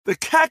The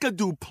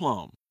Kakadu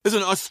plum is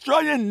an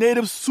Australian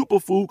native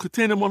superfood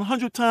containing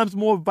 100 times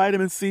more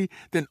vitamin C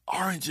than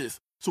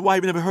oranges. So why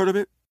have you never heard of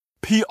it?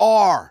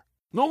 PR.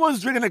 No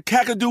one's drinking a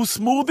Kakadu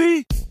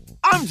smoothie?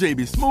 I'm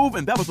JB Smoove,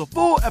 and that was a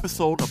full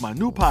episode of my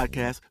new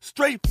podcast,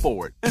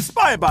 Straightforward,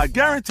 inspired by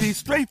guaranteed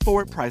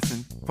straightforward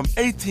pricing from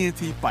AT&T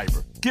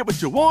Fiber. Get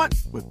what you want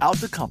without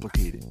the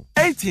complicated.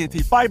 AT&T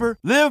Fiber,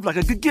 live like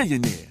a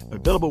gigillionaire.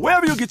 Available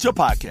wherever you get your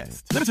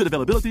podcasts. Limited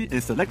availability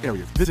in select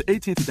areas. Visit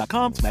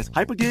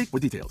AT&T.com/hypergig for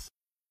details.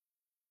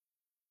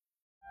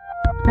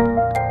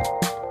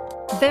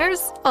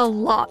 There's a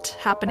lot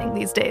happening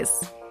these days.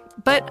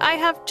 But I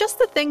have just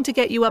the thing to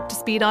get you up to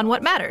speed on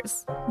what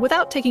matters,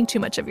 without taking too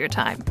much of your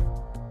time.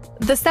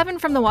 The 7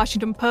 from the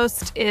Washington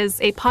Post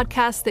is a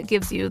podcast that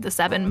gives you the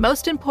 7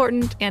 most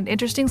important and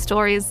interesting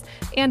stories,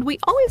 and we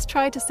always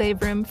try to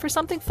save room for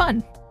something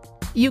fun.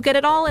 You get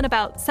it all in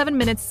about 7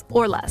 minutes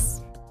or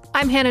less.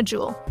 I'm Hannah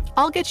Jewell.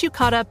 I'll get you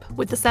caught up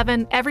with the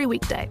 7 every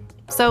weekday.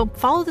 So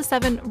follow the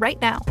 7 right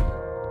now.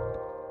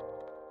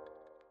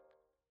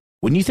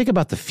 When you think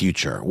about the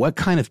future, what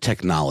kind of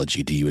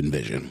technology do you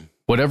envision?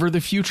 Whatever the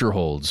future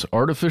holds,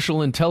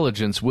 artificial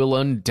intelligence will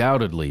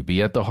undoubtedly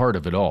be at the heart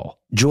of it all.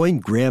 Join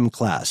Graham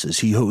Class as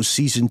he hosts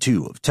Season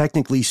 2 of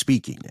Technically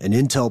Speaking, an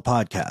Intel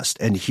podcast,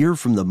 and hear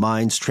from the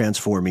minds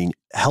transforming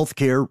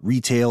healthcare,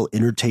 retail,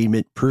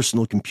 entertainment,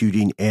 personal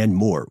computing, and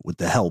more with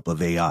the help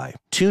of AI.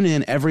 Tune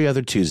in every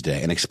other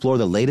Tuesday and explore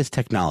the latest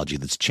technology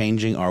that's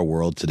changing our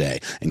world today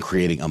and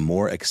creating a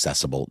more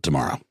accessible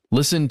tomorrow.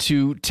 Listen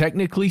to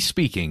Technically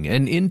Speaking,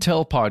 an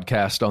Intel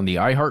podcast on the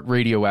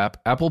iHeartRadio app,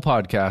 Apple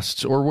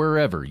Podcasts, or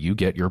wherever you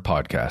get your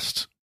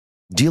podcasts.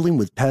 Dealing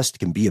with pests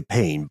can be a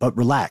pain, but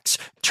relax.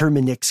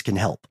 Terminix can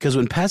help. Because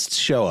when pests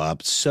show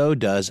up, so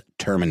does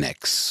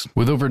Terminix.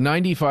 With over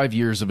 95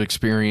 years of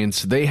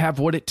experience, they have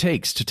what it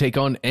takes to take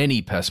on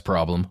any pest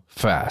problem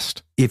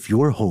fast. If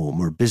your home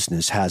or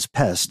business has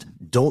pests,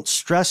 don't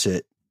stress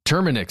it.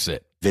 Terminix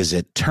it.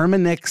 Visit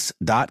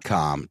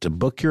Terminix.com to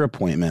book your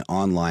appointment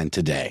online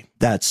today.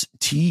 That's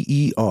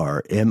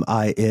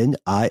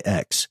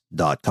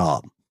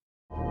TERMINIX.com.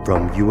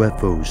 From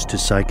UFOs to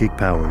psychic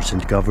powers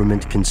and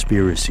government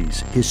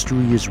conspiracies,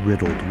 history is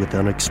riddled with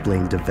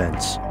unexplained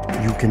events.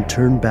 You can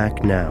turn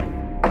back now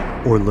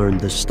or learn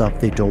the stuff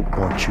they don't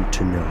want you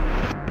to know.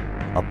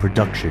 A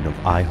production of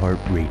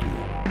iHeartRadio.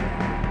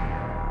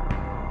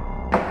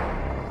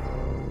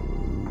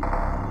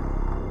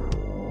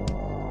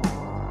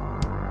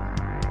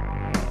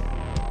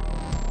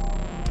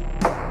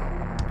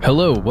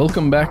 Hello,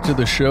 welcome back to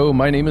the show.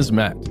 My name is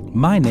Matt.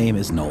 My name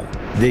is Noel.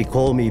 They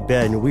call me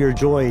Ben. We are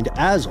joined,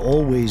 as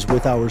always,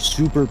 with our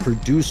super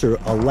producer,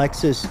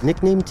 Alexis,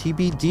 nicknamed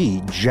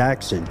TBD,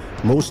 Jackson.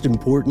 Most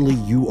importantly,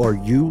 you are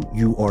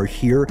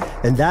here,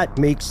 and that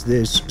makes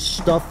this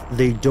stuff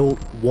they don't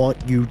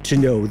want you to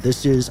know.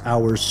 This is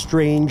our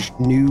strange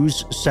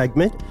news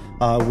segment,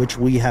 which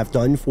we have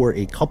done for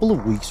a couple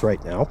of weeks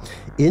right now.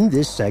 In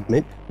this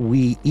segment,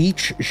 we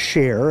each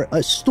share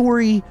a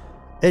story,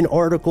 an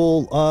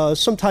article,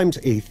 sometimes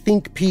a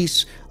think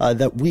piece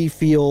that we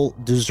feel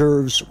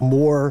deserves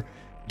more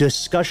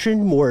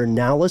discussion, more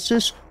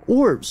analysis,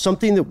 or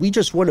something that we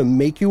just want to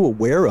make you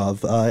aware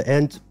of.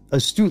 And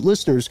astute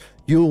listeners,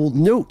 you'll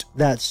note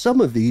that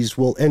some of these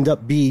will end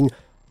up being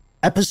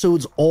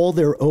episodes all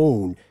their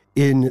own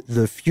in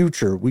the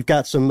future. We've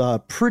got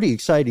some pretty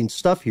exciting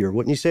stuff here.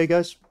 Wouldn't you say,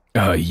 guys?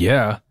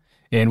 Yeah.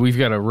 And we've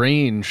got a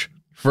range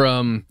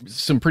from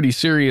some pretty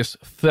serious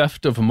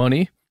theft of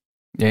money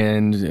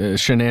and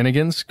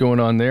shenanigans going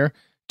on there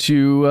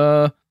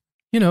to,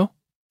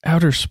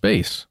 outer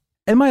space.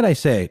 And might I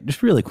say,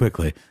 just really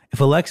quickly,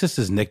 if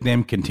Alexis's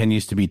nickname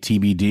continues to be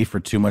TBD for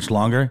too much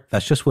longer,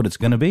 that's just what it's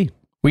going to be.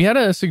 We had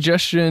a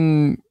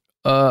suggestion,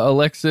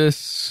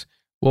 Alexis,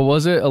 what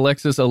was it?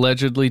 Alexis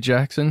Allegedly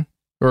Jackson?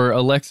 Or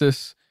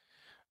Alexis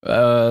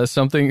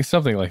something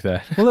like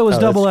that. Well, it was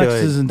double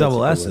X's and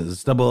double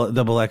S's.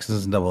 Double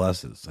X's and double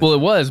S's. Well, it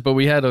was, but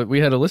we had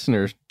a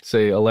listener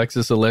say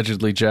Alexis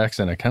Allegedly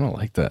Jackson. I kind of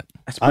like that.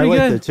 That's pretty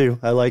good. I like that too.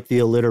 I like the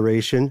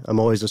alliteration. I'm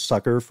always a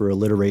sucker for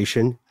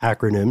alliteration,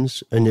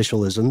 acronyms,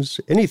 initialisms,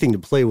 anything to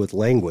play with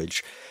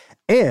language.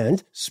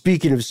 And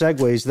speaking of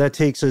segues, that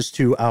takes us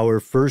to our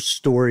first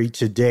story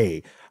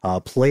today.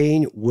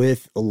 Playing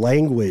with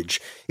language.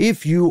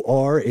 If you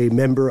are a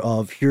member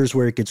of Here's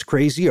Where It Gets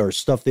Crazy, our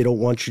Stuff They Don't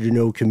Want You to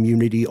Know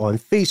community on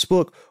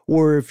Facebook,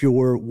 or if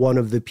you're one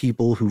of the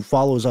people who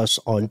follows us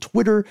on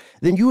Twitter,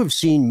 then you have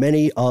seen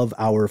many of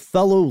our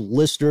fellow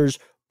listeners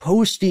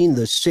posting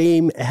the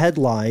same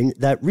headline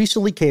that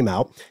recently came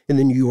out in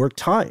the New York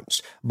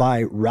Times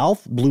by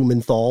Ralph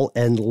Blumenthal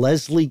and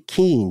Leslie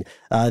Kean.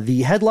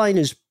 The headline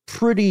is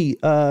pretty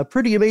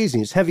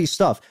amazing. It's heavy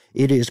stuff.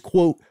 It is,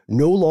 quote,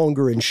 "No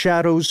longer in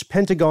shadows,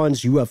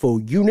 Pentagon's UFO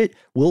unit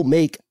will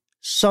make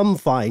some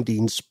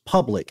findings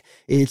public."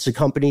 It's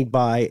accompanied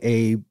by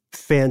a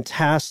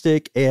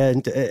fantastic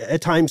and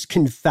at times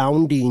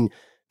confounding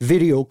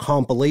video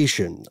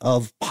compilation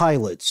of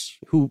pilots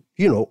who,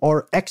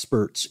 are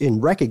experts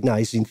in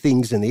recognizing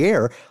things in the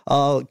air,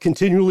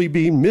 continually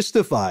being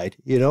mystified,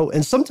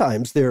 and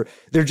sometimes they're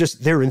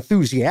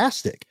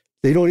enthusiastic.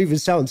 They don't even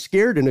sound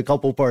scared in a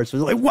couple parts.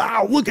 They're like,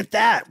 wow, look at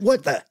that.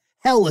 What the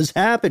hell is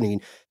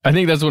happening? I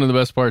think that's one of the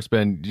best parts,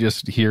 Ben,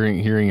 just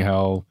hearing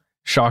how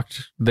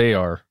shocked they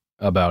are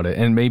about it.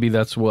 And maybe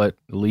that's what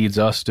leads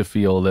us to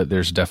feel that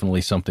there's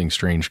definitely something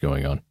strange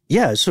going on.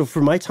 Yeah, so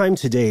for my time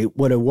today,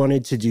 what I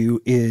wanted to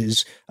do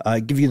is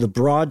give you the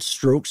broad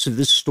strokes of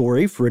this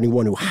story for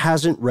anyone who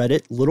hasn't read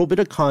it, a little bit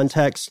of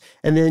context,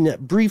 and then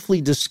briefly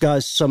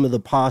discuss some of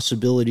the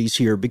possibilities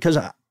here, because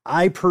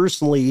I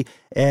personally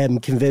am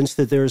convinced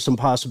that there are some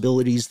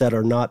possibilities that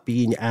are not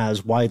being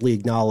as widely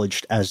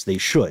acknowledged as they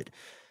should.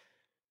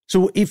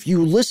 So if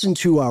you listen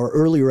to our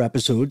earlier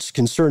episodes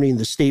concerning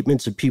the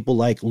statements of people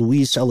like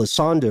Luis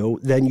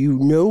Elizondo, then you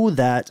know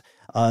that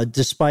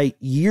despite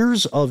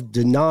years of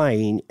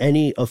denying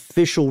any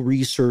official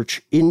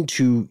research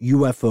into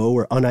UFO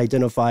or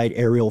unidentified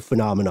aerial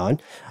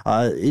phenomenon,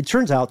 it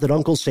turns out that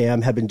Uncle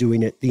Sam had been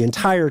doing it the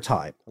entire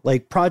time.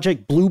 Like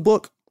Project Blue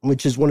Book,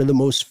 which is one of the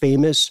most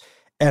famous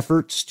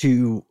efforts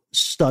to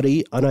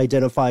study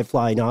unidentified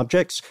flying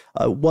objects,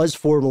 was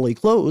formally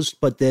closed,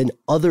 but then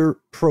other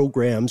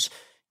programs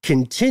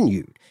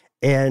continued.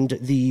 And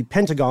the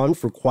Pentagon,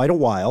 for quite a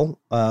while,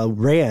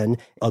 ran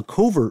a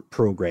covert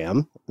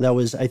program that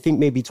was, I think,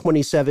 maybe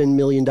 $27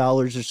 million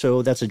or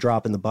so. That's a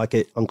drop in the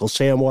bucket, Uncle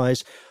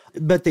Sam-wise.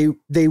 But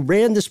they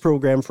ran this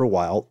program for a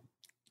while.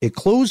 It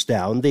closed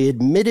down. They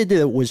admitted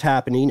that it was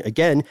happening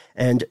again.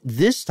 And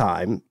this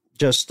time,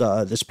 just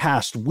this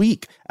past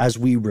week, as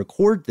we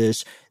record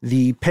this,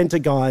 the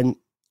Pentagon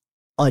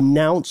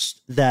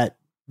announced that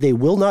they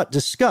will not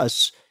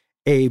discuss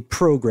a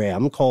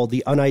program called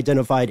the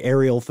Unidentified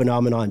Aerial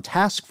Phenomenon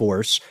Task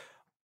Force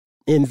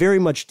in very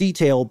much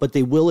detail, but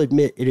they will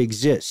admit it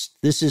exists.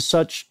 This is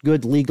such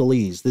good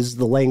legalese. This is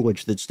the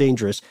language that's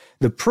dangerous.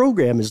 The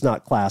program is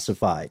not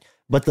classified,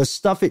 but the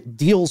stuff it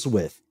deals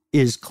with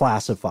is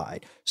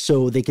classified.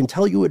 So they can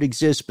tell you it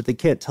exists, but they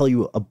can't tell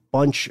you a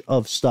bunch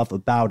of stuff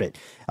about it.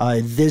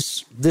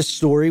 This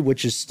story,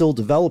 which is still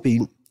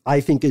developing, I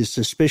think is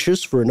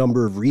suspicious for a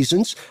number of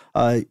reasons.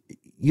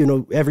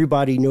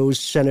 Everybody knows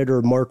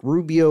Senator Mark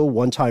Rubio,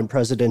 one-time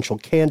presidential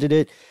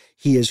candidate.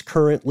 He is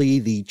currently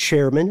the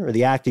chairman or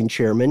the acting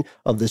chairman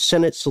of the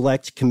Senate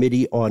Select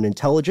Committee on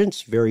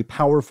Intelligence, very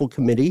powerful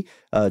committee,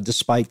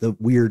 despite the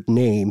weird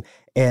name.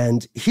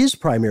 And his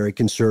primary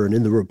concern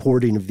in the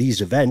reporting of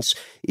these events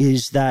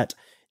is that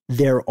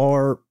there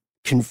are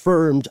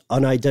confirmed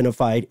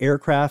unidentified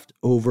aircraft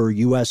over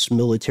U.S.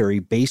 military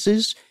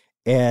bases.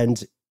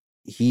 And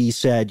he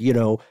said,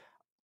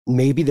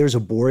 maybe there's a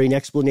boring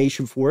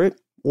explanation for it,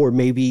 or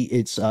maybe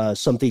it's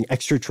something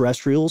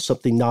extraterrestrial,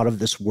 something not of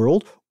this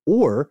world,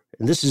 or,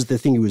 and this is the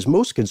thing he was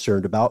most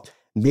concerned about,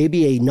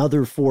 maybe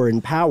another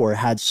foreign power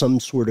had some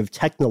sort of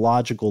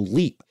technological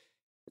leap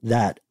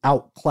that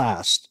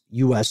outclassed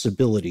U.S.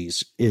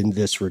 abilities in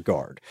this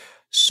regard.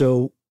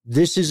 So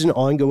this is an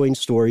ongoing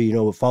story.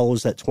 It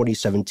follows that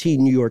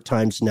 2017 New York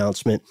Times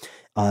announcement.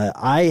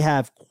 I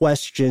have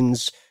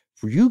questions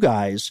for you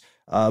guys.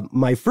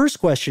 My first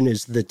question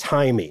is the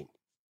timing.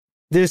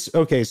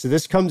 So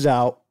this comes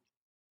out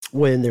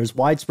when there's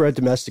widespread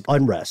domestic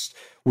unrest.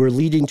 We're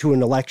leading to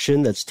an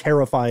election that's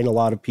terrifying a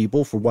lot of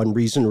people for one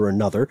reason or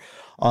another.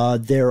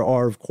 There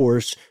are, of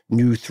course,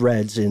 new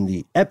threads in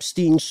the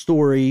Epstein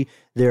story.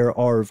 There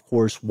are, of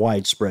course,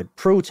 widespread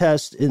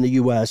protests in the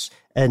U.S.,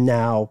 and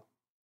now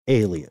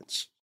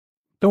aliens.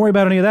 Don't worry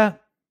about any of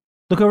that.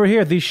 Look over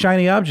here at these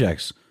shiny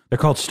objects. They're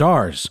called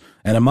stars,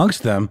 and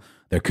amongst them,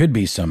 there could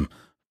be some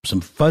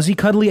fuzzy,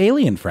 cuddly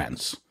alien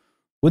friends.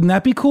 Wouldn't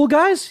that be cool,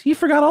 guys? You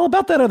forgot all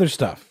about that other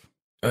stuff.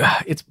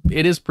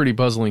 It is pretty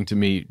puzzling to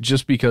me,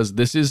 just because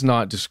this is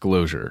not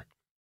disclosure.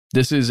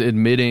 This is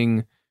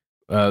admitting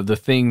the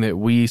thing that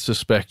we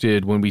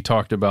suspected when we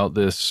talked about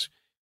this,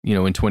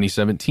 in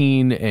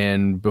 2017,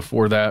 and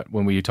before that,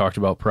 when we talked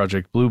about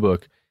Project Blue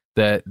Book,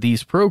 that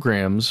these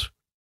programs,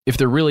 if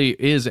there really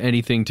is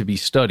anything to be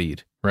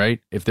studied, right?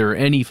 If there are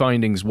any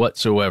findings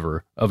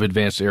whatsoever of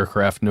advanced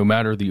aircraft, no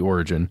matter the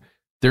origin,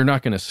 they're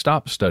not going to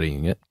stop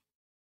studying it.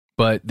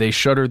 But they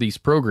shutter these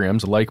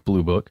programs like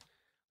Blue Book.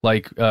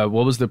 Like, what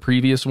was the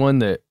previous one?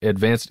 The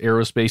Advanced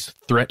Aerospace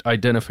Threat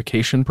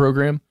Identification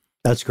Program?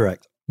 That's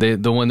correct. The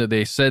one that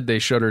they said they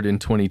shuttered in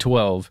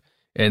 2012.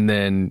 And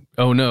then,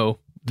 oh no,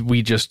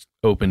 we just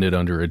opened it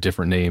under a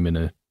different name in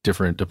a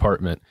different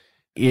department.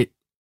 It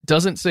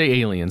doesn't say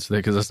aliens,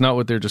 because that's not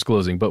what they're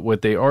disclosing. But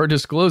what they are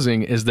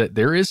disclosing is that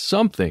there is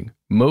something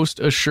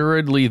most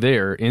assuredly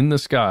there in the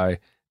sky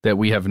that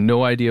we have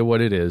no idea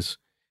what it is.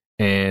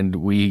 And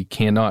we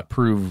cannot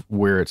prove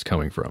where it's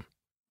coming from.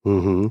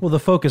 Mm-hmm. Well, the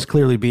focus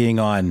clearly being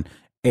on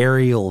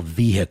aerial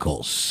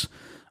vehicles,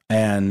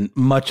 and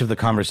much of the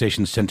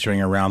conversation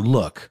centering around,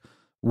 look,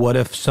 what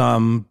if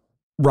some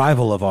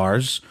rival of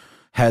ours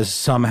has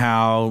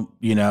somehow,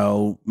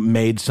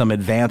 made some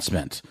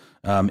advancement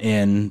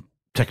in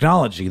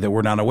technology that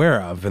we're not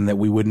aware of and that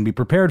we wouldn't be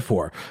prepared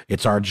for.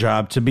 It's our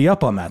job to be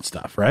up on that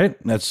stuff, right?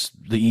 That's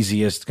the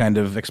easiest kind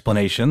of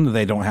explanation.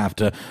 They don't have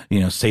to,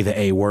 say the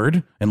A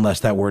word unless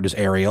that word is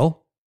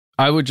aerial.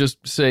 I would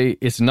just say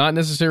it's not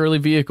necessarily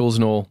vehicles,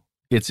 Noel.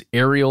 It's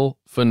aerial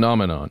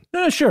phenomenon.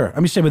 No, sure.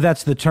 I'm just saying, but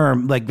that's the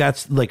term. Like,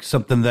 that's like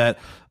something that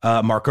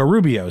Marco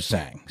Rubio is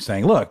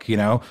saying, look,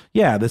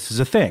 yeah, this is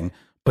a thing.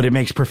 But it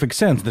makes perfect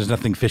sense. There's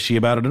nothing fishy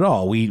about it at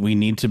all. We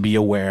need to be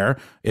aware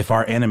if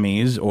our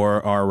enemies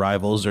or our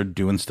rivals are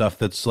doing stuff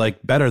that's like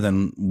better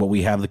than what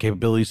we have the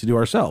capabilities to do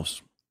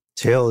ourselves.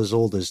 Tale as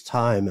old as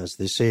time, as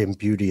they say in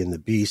Beauty and the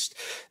Beast.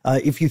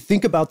 If you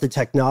think about the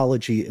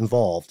technology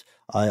involved,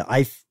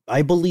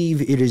 I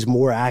believe it is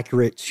more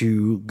accurate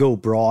to go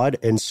broad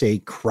and say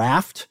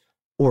craft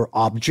or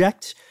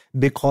object,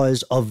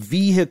 because a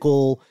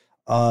vehicle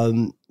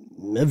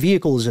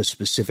is a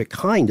specific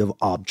kind of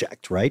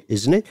object, right?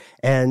 Isn't it?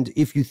 And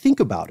if you think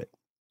about it,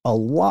 a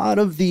lot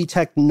of the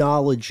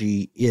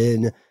technology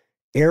in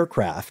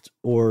aircraft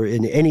or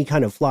in any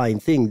kind of flying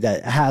thing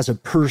that has a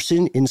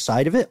person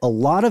inside of it, a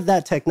lot of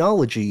that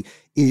technology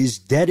is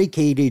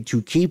dedicated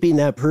to keeping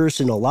that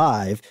person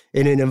alive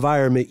in an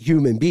environment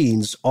human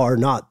beings are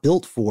not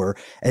built for.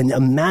 And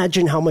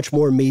imagine how much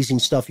more amazing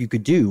stuff you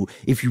could do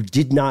if you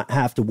did not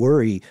have to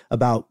worry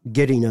about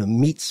getting a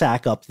meat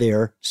sack up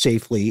there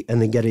safely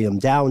and then getting them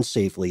down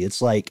safely.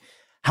 It's like,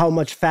 how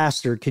much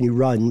faster can you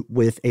run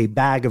with a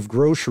bag of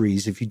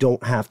groceries if you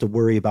don't have to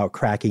worry about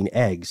cracking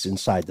eggs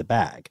inside the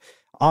bag?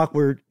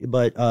 Awkward,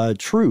 but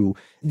true.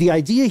 The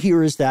idea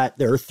here is that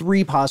there are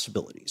three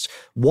possibilities.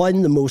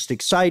 One, the most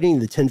exciting,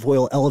 the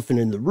tinfoil elephant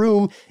in the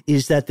room,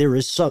 is that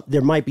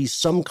there might be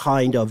some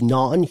kind of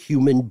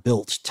non-human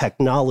built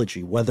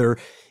technology, whether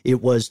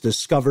it was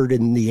discovered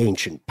in the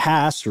ancient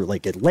past or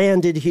like it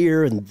landed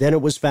here and then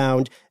it was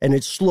found and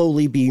it's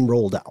slowly being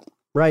rolled out.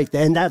 Right.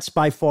 And that's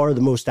by far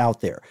the most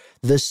out there.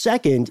 The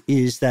second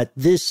is that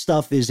this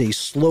stuff is a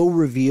slow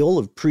reveal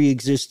of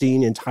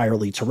pre-existing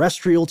entirely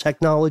terrestrial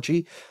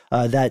technology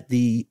that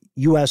the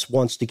U.S.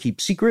 wants to keep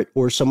secret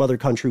or some other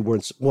country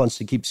wants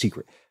to keep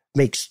secret.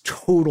 Makes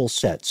total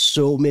sense.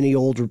 So many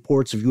old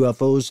reports of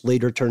UFOs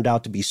later turned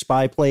out to be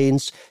spy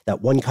planes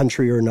that one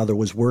country or another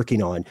was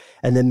working on.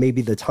 And then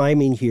maybe the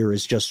timing here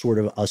is just sort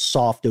of a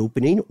soft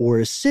opening or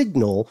a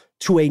signal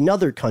to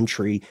another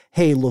country,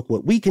 hey, look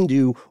what we can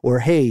do, or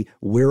hey,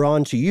 we're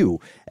on to you.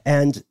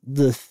 And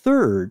the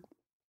third,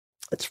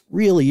 it's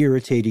really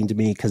irritating to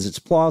me because it's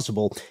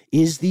plausible,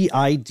 is the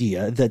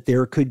idea that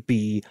there could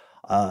be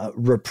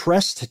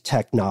repressed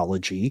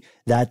technology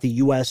that the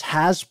U.S.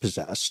 has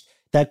possessed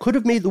that could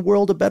have made the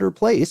world a better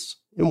place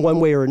in one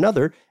way or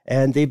another,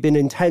 and they've been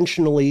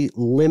intentionally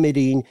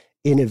limiting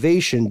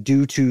innovation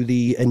due to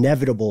the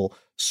inevitable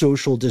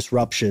social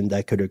disruption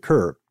that could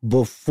occur.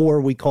 Before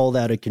we call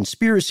that a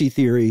conspiracy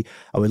theory,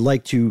 I would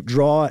like to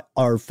draw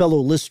our fellow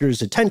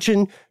listeners'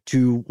 attention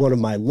to one of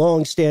my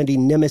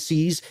long-standing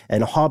nemeses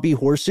and hobby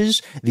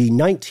horses, the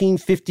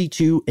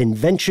 1952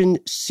 Invention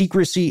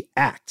Secrecy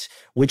Act,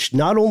 which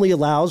not only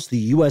allows the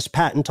U.S.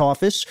 Patent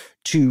Office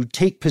to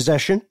take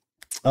possession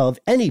of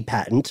any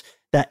patent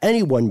that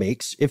anyone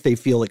makes if they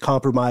feel it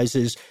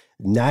compromises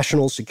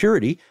national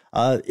security,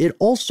 it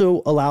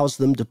also allows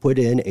them to put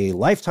in a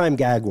lifetime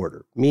gag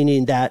order,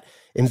 meaning that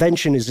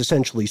invention is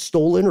essentially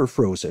stolen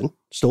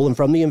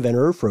from the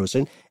inventor or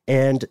frozen,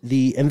 and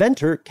the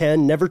inventor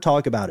can never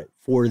talk about it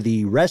for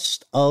the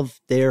rest of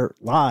their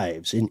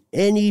lives in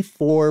any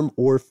form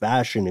or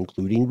fashion,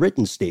 including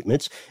written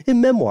statements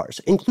in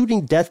memoirs,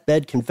 including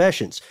deathbed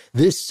confessions.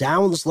 This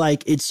sounds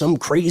like it's some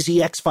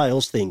crazy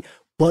X-Files thing,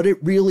 but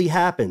it really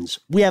happens.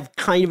 We have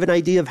kind of an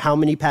idea of how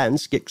many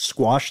patents get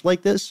squashed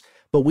like this,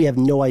 but we have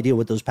no idea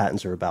what those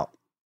patents are about.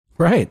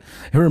 Right.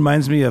 It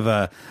reminds me of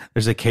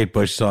there's a Kate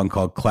Bush song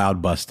called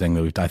Cloud Busting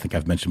that I think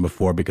I've mentioned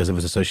before because it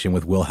was associated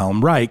with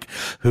Wilhelm Reich,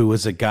 who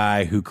was a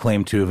guy who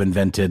claimed to have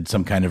invented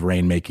some kind of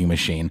rain-making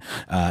machine.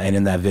 And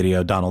in that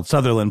video, Donald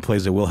Sutherland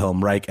plays a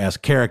Wilhelm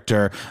Reich-esque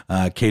character.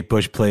 Kate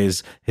Bush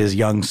plays his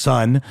young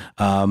son,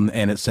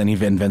 and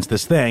he invents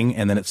this thing.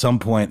 And then at some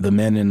point, the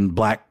men in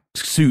black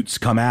suits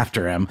come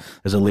after him.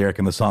 There's a lyric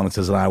in the song that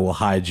says, "I will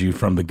hide you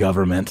from the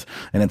government."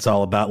 And it's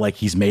all about like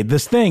he's made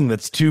this thing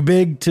that's too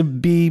big to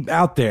be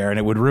out there and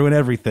it would ruin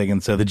everything.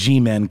 And so the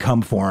G-men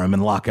come for him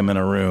and lock him in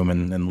a room,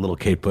 and little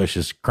Kate Bush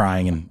is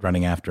crying and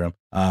running after him.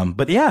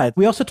 But yeah,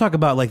 we also talk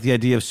about like the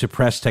idea of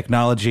suppressed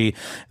technology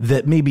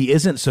that maybe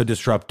isn't so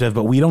disruptive,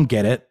 but we don't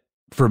get it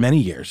for many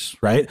years,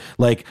 right?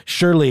 Like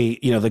surely,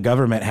 the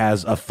government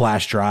has a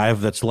flash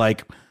drive that's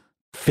like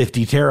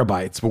 50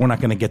 terabytes, but we're not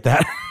going to get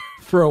that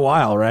for a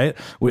while, right?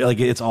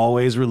 It's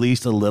always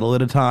released a little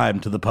at a time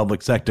to the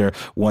public sector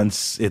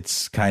once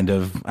it's kind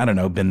of,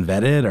 been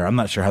vetted, or I'm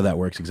not sure how that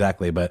works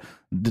exactly, but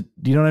do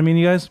you know what I mean,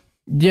 you guys?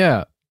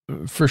 Yeah,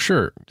 for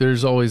sure.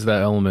 There's always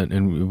that element,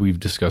 and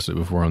we've discussed it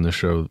before on the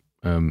show.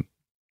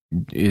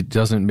 It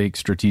doesn't make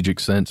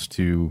strategic sense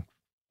to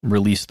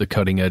release the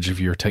cutting edge of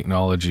your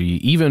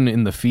technology, even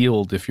in the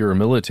field, if you're a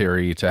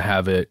military, to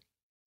have it,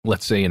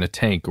 let's say, in a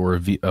tank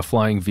or a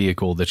flying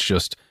vehicle that's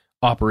just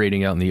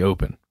operating out in the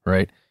open,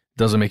 right?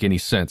 doesn't make any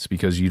sense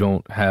because you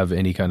don't have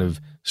any kind of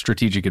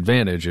strategic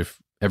advantage if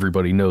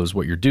everybody knows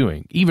what you're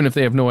doing. Even if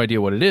they have no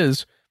idea what it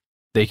is,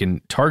 they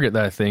can target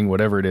that thing,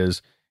 whatever it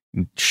is,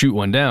 shoot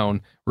one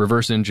down,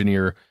 reverse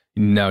engineer.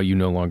 Now you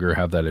no longer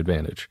have that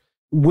advantage.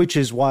 Which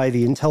is why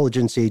the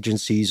intelligence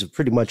agencies of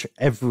pretty much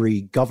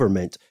every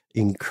government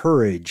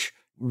encourage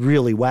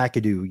really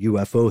wackadoo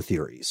UFO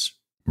theories.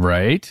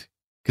 Right?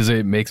 Because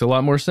it makes a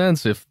lot more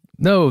sense if,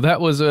 no, that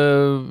was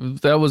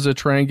a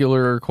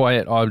triangular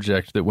quiet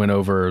object that went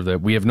over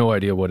that we have no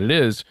idea what it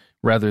is,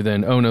 rather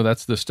than, oh no,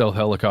 that's the stealth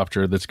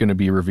helicopter that's going to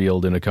be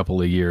revealed in a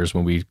couple of years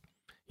when we,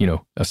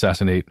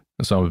 assassinate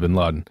Osama bin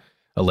Laden,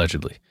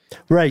 allegedly.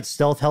 Right,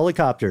 stealth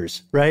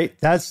helicopters, right?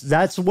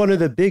 That's one of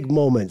the big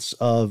moments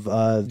of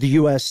the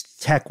U.S.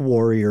 tech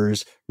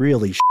warriors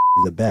really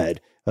in the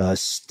bed.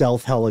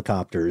 Stealth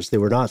helicopters. They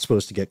were not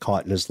supposed to get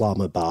caught in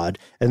Islamabad,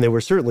 and they were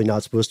certainly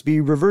not supposed to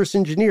be reverse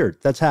engineered.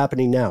 That's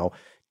happening now.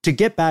 To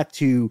get back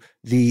to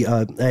the,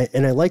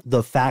 and I like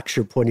the facts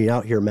you're pointing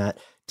out here, Matt,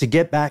 to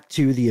get back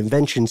to the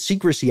Invention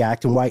Secrecy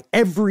Act and why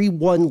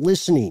everyone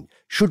listening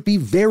should be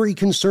very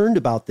concerned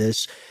about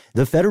this,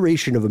 the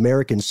Federation of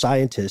American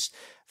Scientists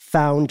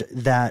found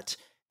that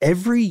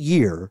every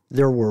year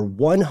there were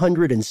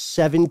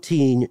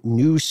 117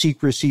 new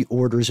secrecy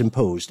orders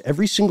imposed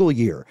every single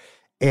year,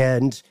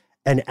 and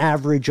an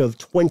average of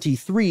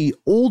 23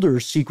 older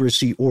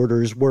secrecy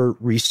orders were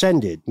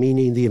rescinded,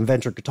 meaning the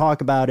inventor could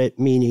talk about it,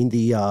 meaning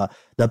the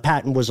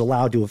patent was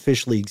allowed to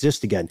officially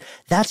exist again.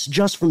 That's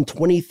just from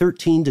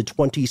 2013 to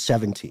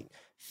 2017.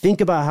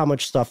 Think about how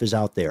much stuff is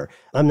out there.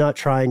 I'm not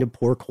trying to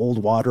pour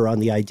cold water on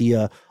the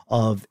idea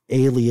of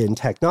alien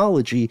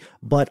technology,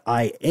 but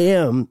I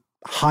am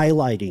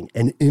highlighting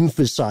and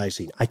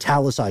emphasizing,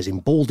 italicizing,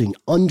 bolding,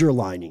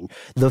 underlining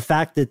the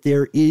fact that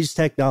there is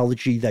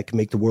technology that can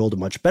make the world a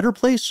much better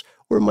place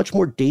or a much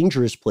more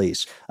dangerous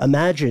place.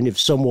 Imagine if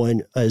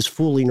someone is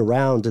fooling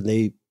around and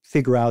they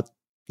figure out,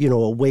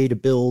 a way to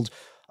build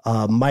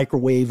a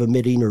microwave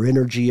emitting or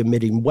energy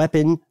emitting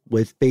weapon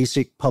with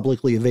basic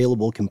publicly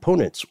available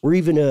components, or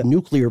even a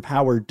nuclear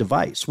powered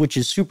device, which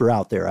is super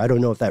out there. I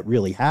don't know if that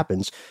really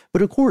happens,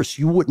 but of course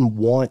you wouldn't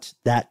want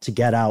that to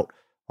get out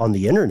on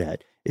the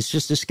internet. It's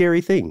just a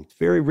scary thing. It's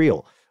very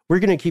real. We're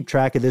going to keep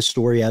track of this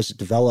story as it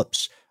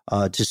develops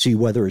to see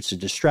whether it's a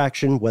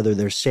distraction, whether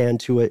there's sand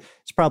to it.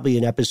 It's probably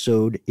an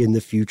episode in the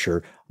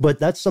future, but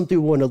that's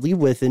something we want to leave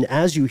with. And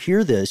as you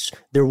hear this,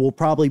 there will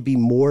probably be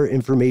more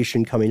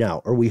information coming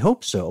out, or we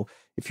hope so.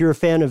 If you're a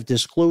fan of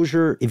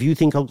disclosure, if you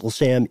think Uncle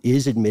Sam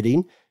is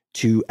admitting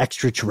to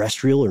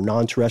extraterrestrial or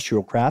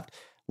non-terrestrial craft,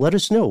 let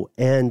us know,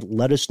 and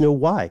let us know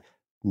why.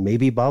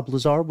 Maybe Bob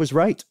Lazar was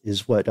right,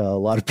 is what a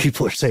lot of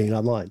people are saying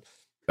online.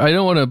 I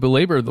don't want to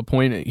belabor the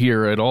point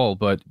here at all,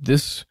 but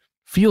this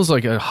feels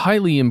like a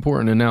highly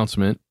important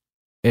announcement,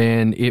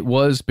 and it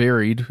was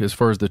buried as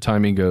far as the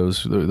timing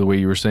goes, the way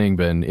you were saying,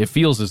 Ben. It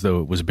feels as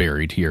though it was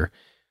buried here.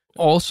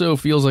 Also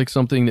feels like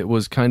something that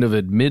was kind of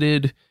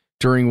admitted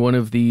during one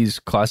of these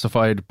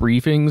classified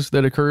briefings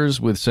that occurs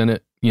with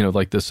Senate,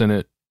 like the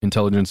Senate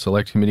Intelligence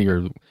Select Committee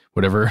or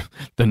whatever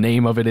the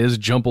name of it is,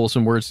 jumble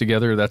some words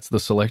together, that's the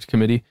Select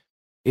Committee.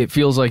 It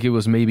feels like it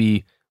was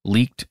maybe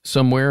leaked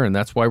somewhere, and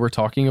that's why we're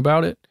talking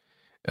about it.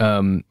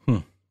 And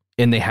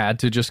they had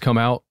to just come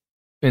out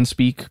and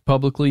speak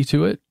publicly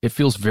to it. It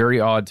feels very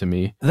odd to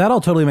me. That all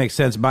totally makes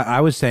sense. But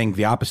I was saying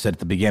the opposite at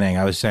the beginning.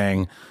 I was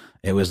saying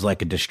it was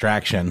like a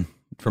distraction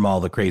from all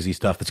the crazy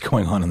stuff that's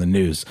going on in the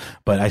news.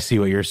 But I see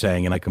what you're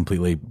saying, and I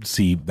completely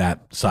see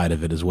that side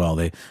of it as well.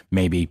 They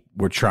maybe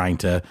were trying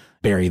to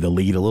bury the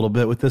lead a little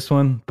bit with this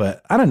one,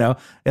 but I don't know.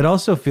 It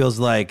also feels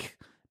like,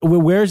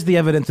 where's the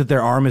evidence that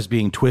their arm is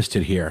being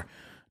twisted here?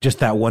 Just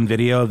that one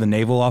video of the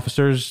naval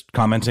officers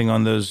commenting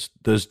on those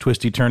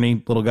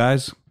twisty-turny little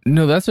guys?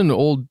 No, that's an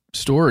old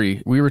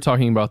story. We were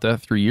talking about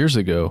that 3 years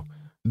ago.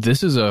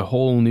 This is a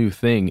whole new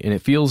thing, and it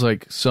feels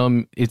like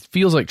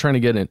trying to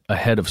get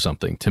ahead of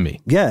something to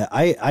me. Yeah,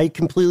 I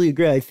completely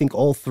agree. I think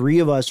all three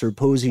of us are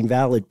posing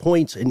valid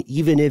points, and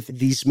even if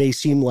these may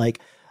seem like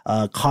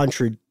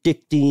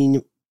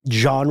contradicting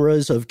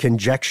genres of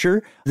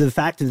conjecture, the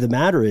fact of the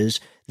matter is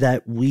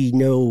that we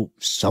know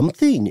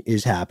something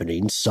is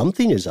happening,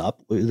 something is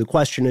up. The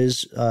question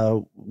is,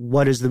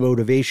 what is the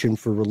motivation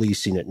for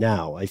releasing it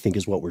now, I think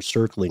is what we're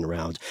circling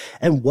around.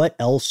 And what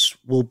else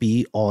will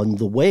be on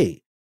the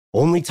way?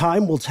 Only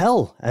time will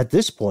tell at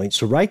this point.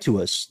 So write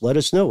to us. Let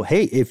us know.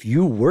 Hey, if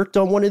you worked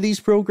on one of these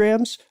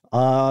programs,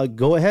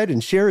 go ahead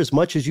and share as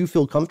much as you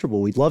feel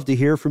comfortable. We'd love to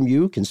hear from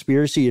you.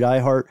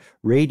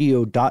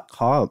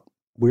 Conspiracy@iHeartRadio.com.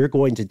 We're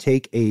going to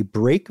take a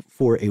break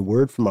for a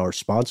word from our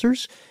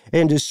sponsors.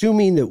 And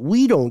assuming that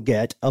we don't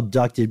get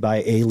abducted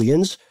by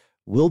aliens,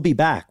 we'll be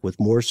back with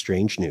more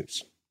strange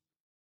news.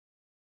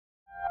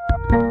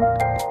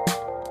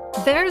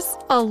 There's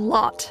a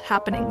lot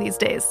happening these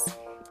days,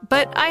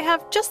 but I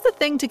have just the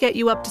thing to get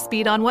you up to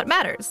speed on what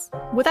matters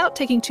without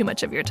taking too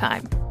much of your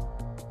time.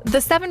 The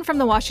 7 from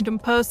the Washington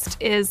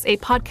Post is a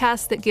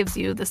podcast that gives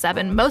you the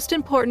 7 most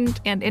important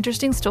and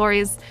interesting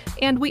stories,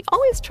 and we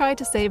always try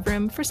to save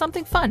room for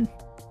something fun.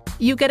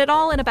 You get it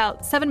all in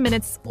about 7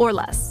 minutes or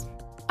less.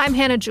 I'm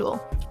Hannah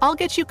Jewell. I'll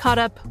get you caught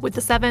up with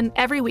The 7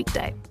 every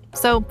weekday.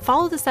 So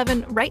follow The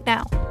 7 right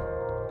now.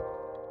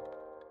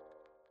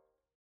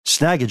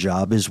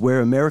 Snagajob is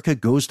where America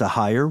goes to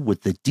hire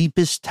with the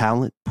deepest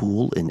talent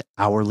pool in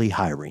hourly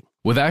hiring.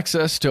 With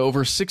access to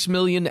over 6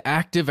 million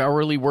active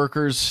hourly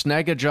workers,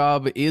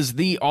 Snagajob is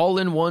the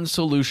all-in-one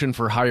solution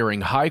for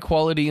hiring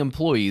high-quality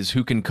employees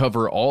who can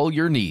cover all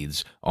your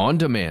needs, on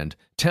demand,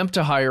 temp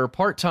to hire,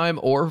 part-time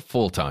or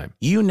full-time.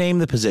 You name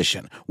the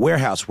position: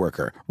 warehouse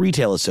worker,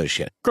 retail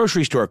associate,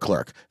 grocery store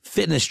clerk,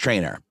 fitness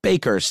trainer,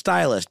 baker,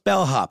 stylist,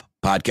 bellhop,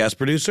 podcast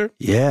producer.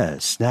 Yeah,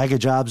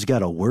 Snagajob's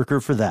got a worker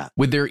for that.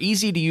 With their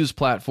easy-to-use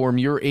platform,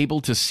 you're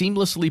able to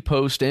seamlessly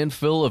post and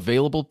fill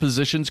available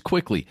positions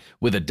quickly,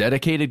 with a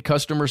dedicated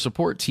customer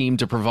support team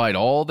to provide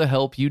all the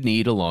help you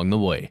need along the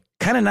way.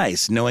 Kind of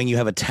nice knowing you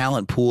have a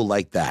talent pool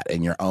like that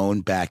in your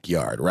own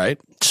backyard, right?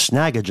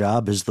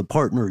 Snagajob is the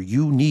partner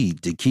you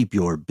need to keep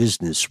your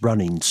business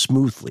running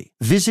smoothly.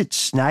 Visit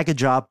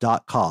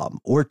snagajob.com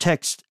or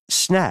text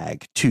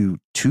SNAG to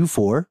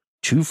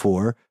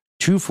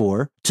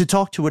 242424 to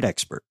talk to an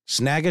expert.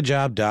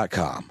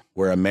 Snagajob.com,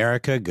 where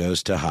America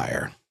goes to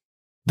hire.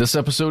 This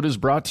episode is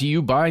brought to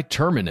you by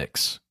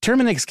Terminix.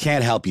 Terminix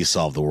can't help you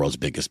solve the world's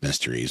biggest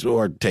mysteries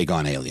or take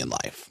on alien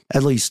life.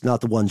 At least not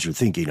the ones you're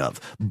thinking of.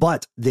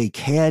 But they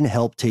can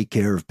help take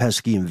care of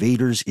pesky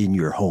invaders in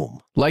your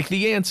home. Like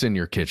the ants in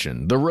your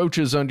kitchen, the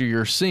roaches under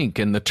your sink,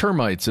 and the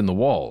termites in the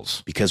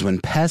walls. Because when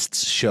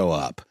pests show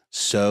up,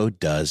 so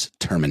does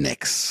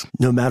Terminix.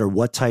 No matter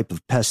what type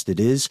of pest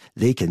it is,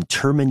 they can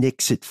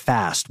Terminix it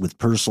fast with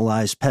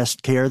personalized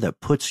pest care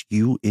that puts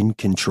you in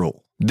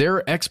control.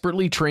 Their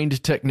expertly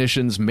trained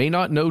technicians may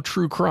not know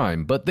true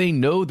crime, but they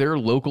know their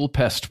local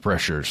pest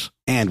pressures.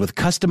 And with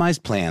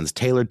customized plans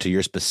tailored to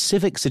your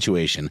specific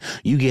situation,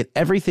 you get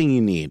everything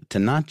you need to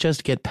not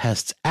just get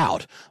pests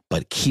out,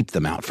 but keep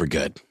them out for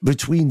good.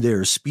 Between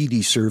their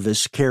speedy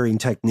service, caring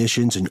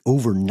technicians, and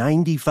over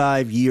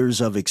 95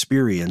 years of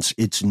experience,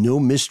 it's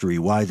no mystery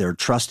why they're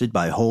trusted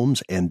by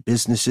homes and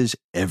businesses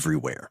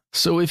everywhere.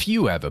 So if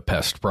you have a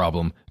pest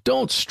problem,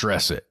 don't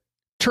stress it.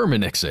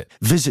 Terminix it.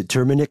 Visit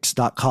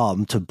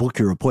Terminix.com to book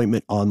your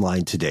appointment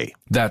online today.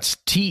 That's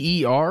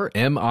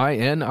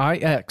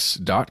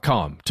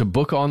TERMINIX.com to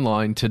book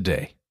online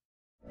today.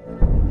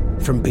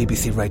 From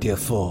BBC Radio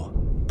 4,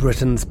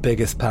 Britain's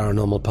biggest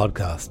paranormal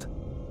podcast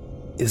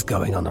is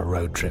going on a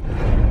road trip.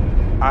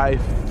 I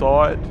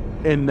thought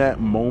in that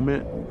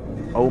moment,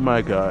 oh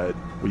my God,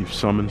 we've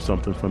summoned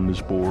something from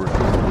this board.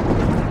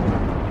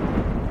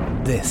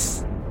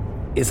 This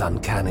is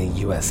Uncanny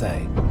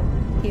USA.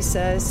 He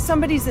says,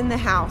 somebody's in the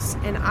house,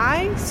 and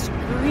I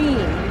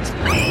screamed.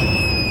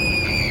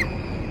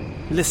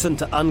 Listen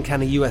to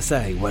Uncanny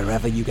USA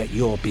wherever you get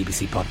your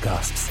BBC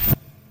podcasts,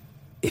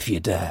 if you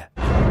dare.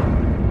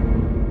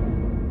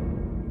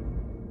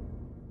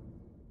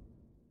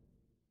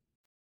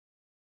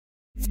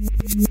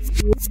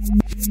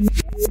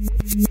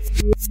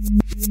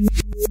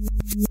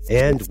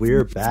 And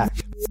we're back.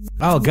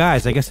 Oh,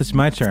 guys, I guess it's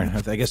my turn.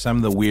 I guess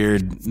I'm the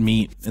weird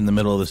meat in the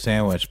middle of the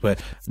sandwich,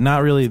 but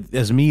not really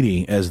as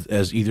meaty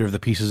as either of the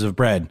pieces of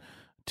bread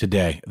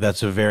today.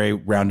 That's a very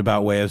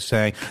roundabout way of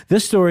saying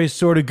this story is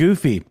sort of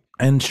goofy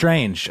and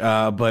strange,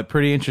 but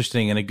pretty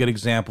interesting and a good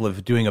example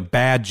of doing a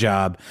bad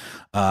job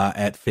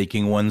at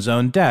faking one's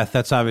own death.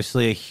 That's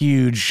obviously a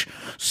huge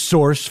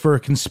source for a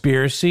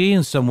conspiracy,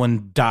 and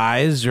someone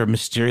dies or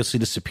mysteriously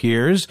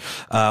disappears,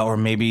 or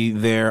maybe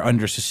they're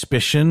under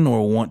suspicion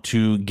or want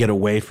to get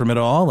away from it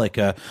all, like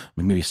a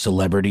maybe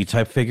celebrity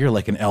type figure,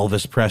 like an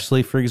Elvis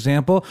Presley, for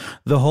example.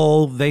 The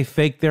whole they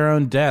fake their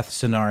own death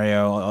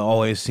scenario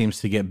always seems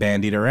to get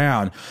bandied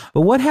around.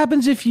 But what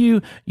happens if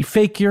you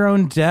fake your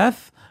own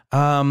death?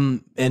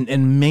 And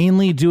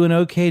mainly do an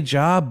okay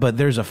job, but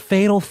there's a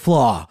fatal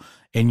flaw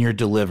in your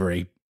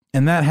delivery.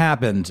 And that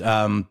happened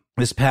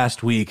this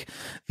past week.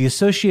 The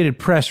Associated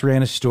Press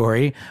ran a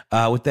story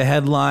with the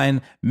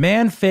headline,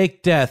 "Man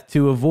Faked Death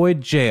to Avoid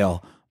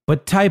Jail,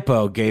 but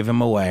Typo Gave Him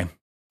Away."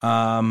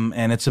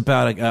 And it's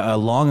about a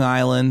Long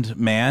Island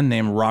man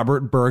named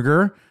Robert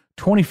Berger,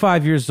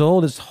 25 years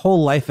old, his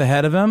whole life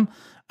ahead of him.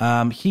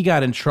 He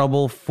got in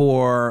trouble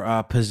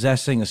for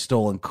possessing a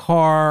stolen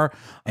car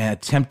and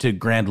attempted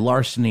grand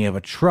larceny of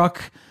a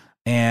truck.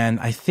 And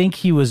I think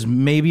he was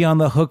maybe on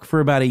the hook for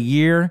about a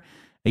year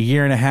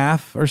and a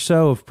half or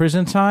so of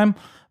prison time.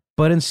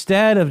 But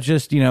instead of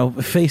just,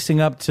 facing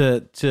up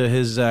to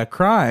his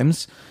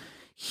crimes,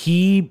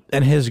 he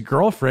and his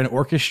girlfriend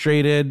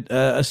orchestrated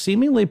a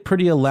seemingly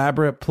pretty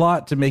elaborate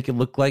plot to make it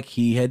look like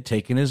he had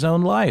taken his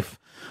own life.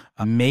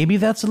 Maybe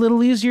that's a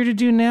little easier to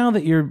do now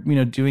that you're,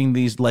 doing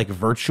these like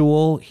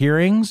virtual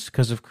hearings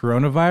because of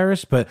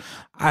coronavirus. But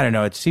I don't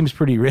know. It seems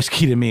pretty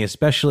risky to me,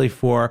 especially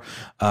for,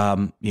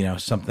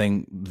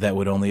 something that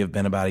would only have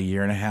been about a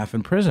year and a half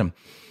in prison.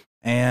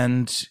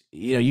 And,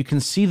 you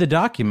can see the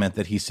document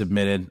that he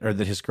submitted or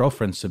that his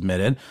girlfriend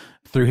submitted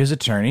through his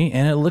attorney,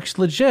 and it looks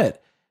legit.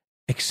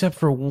 Except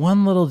for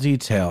one little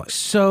detail.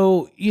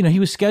 So, he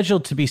was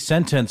scheduled to be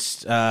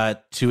sentenced to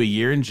a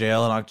year in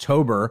jail in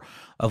October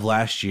of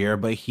last year,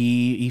 but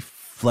he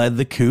fled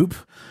the coup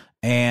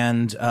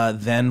and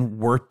then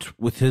worked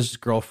with his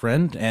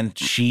girlfriend, and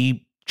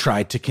she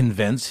tried to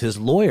convince his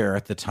lawyer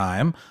at the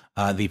time,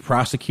 the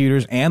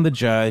prosecutors and the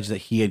judge, that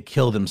he had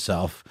killed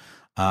himself.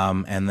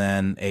 And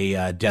then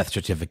a death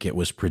certificate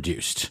was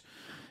produced.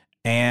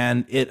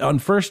 And it, on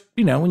first,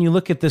 when you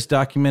look at this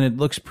document, it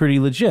looks pretty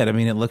legit. I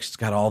mean, it's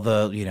got all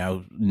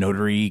the,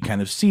 notary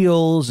kind of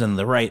seals and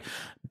the right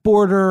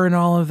border and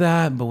all of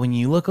that. But when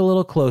you look a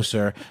little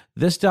closer,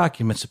 this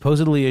document,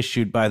 supposedly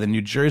issued by the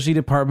New Jersey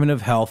Department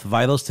of Health,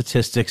 Vital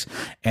Statistics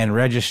and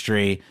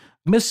Registry,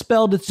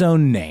 misspelled its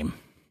own name.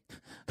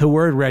 The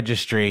word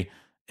registry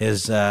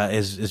is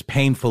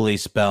painfully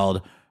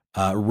spelled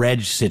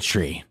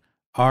Regsitry,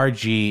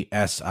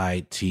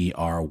 RGSITRY.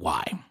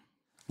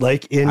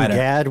 Like in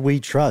Gad we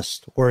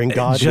trust, or in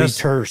God we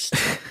thirst.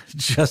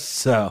 Just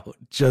so.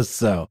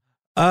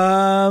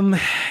 And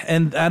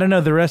I don't know,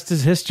 the rest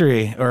is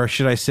history, or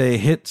should I say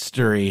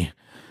hitstory.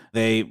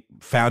 They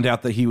found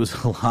out that he was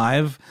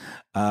alive,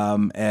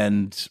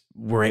 and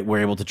were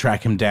able to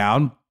track him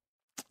down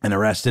and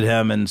arrested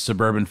him in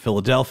suburban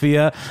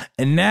Philadelphia.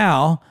 And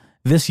now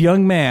this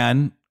young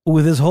man,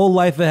 with his whole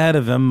life ahead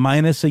of him,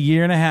 minus a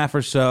year and a half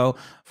or so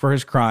for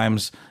his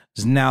crimes,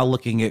 is now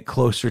looking at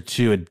closer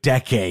to a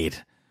decade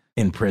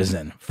in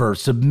prison for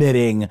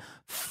submitting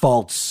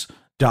false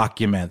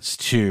documents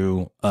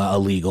to a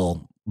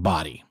legal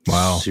body.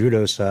 Wow.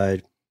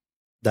 Pseudocide.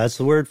 That's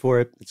the word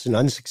for it. It's an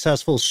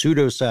unsuccessful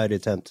pseudocide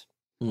attempt.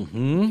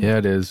 Mm-hmm. Yeah,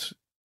 it is.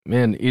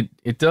 Man,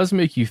 it does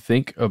make you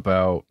think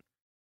about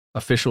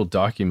official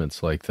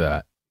documents like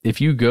that. If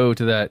you go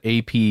to that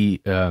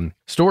AP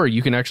store,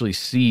 you can actually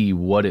see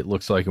what it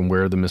looks like and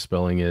where the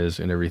misspelling is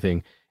and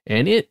everything.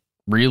 And it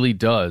really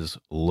does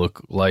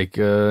look like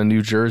a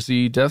New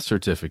Jersey death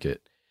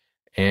certificate.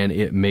 And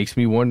it makes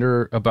me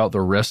wonder about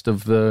the rest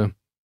of the,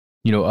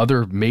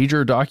 other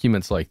major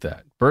documents like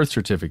that. Birth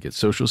certificates,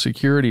 Social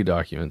Security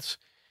documents.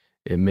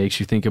 It makes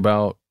you think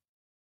about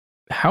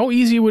how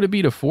easy would it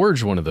be to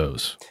forge one of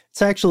those?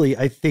 It's actually,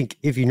 I think,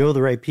 if you know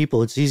the right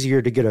people, it's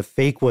easier to get a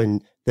fake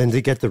one than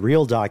to get the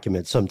real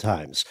document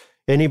sometimes.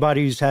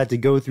 Anybody who's had to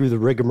go through the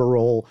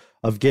rigmarole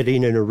of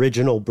getting an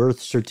original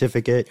birth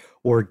certificate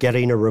or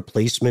getting a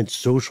replacement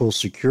Social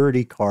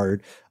Security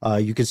card,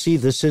 you can see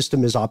the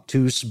system is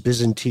obtuse,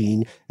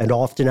 Byzantine, and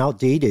often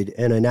outdated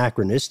and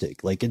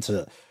anachronistic. Like it's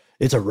a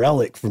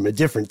relic from a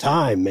different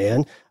time,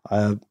 man.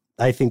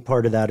 I think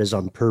part of that is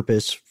on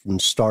purpose, from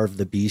starve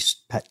the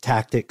beast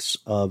tactics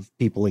of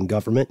people in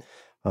government.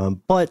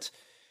 But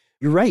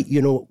you're right.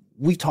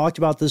 We talked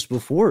about this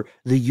before.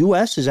 The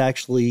U.S. is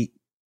actually,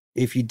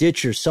 if you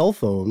ditch your cell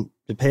phone,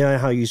 depending on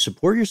how you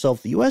support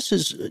yourself, the U.S.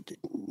 is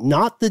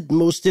not the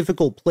most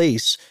difficult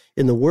place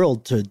in the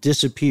world to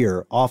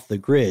disappear off the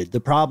grid. The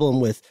problem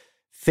with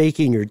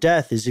faking your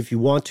death is if you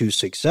want to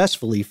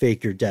successfully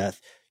fake your death,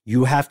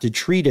 you have to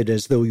treat it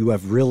as though you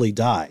have really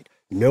died.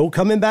 No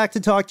coming back to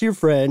talk to your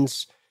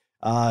friends,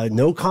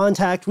 no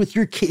contact with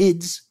your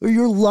kids or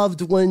your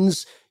loved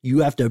ones. You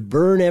have to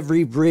burn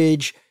every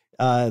bridge.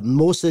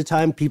 Most of the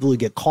time, people who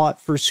get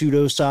caught for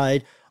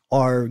pseudocide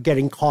are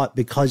getting caught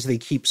because they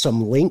keep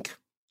some link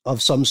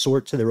of some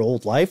sort to their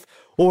old life,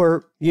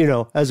 or,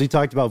 as we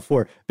talked about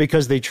before,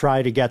 because they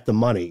try to get the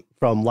money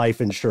from life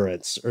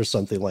insurance or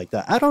something like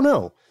that. I don't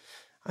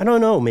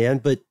know, man,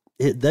 but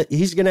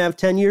he's going to have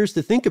 10 years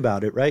to think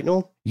about it, right,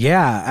 Noel?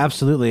 Yeah,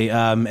 absolutely.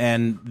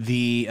 And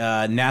the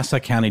Nassau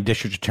County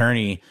District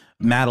Attorney,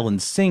 Madeline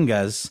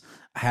Singas,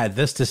 had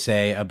this to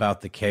say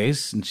about the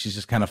case, and she's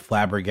just kind of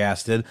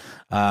flabbergasted.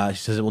 She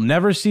says, "It will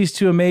never cease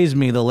to amaze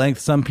me the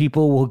length some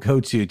people will go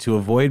to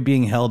avoid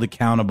being held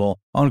accountable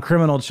on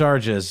criminal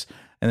charges."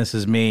 And this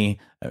is me,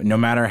 no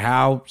matter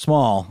how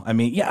small. I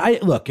mean,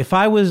 look, if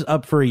I was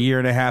up for a year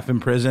and a half in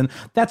prison,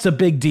 that's a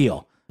big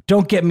deal.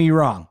 Don't get me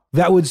wrong.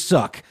 That would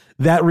suck.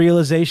 That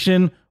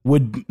realization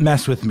would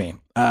mess with me.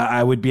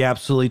 I would be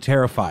absolutely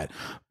terrified.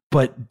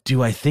 But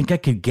do I think I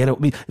could get it? I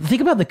mean,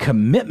 think about the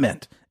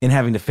commitment in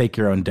having to fake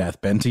your own death,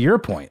 Ben, to your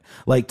point.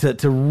 Like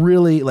to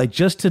really, like,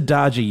 just to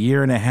dodge a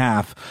year and a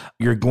half,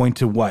 you're going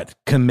to what?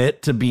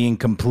 Commit to being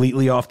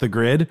completely off the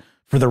grid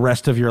for the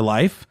rest of your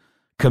life?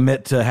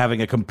 Commit to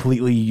having a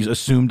completely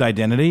assumed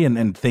identity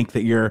and think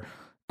that you're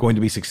going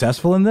to be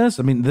successful in this?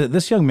 I mean,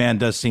 this young man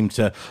does seem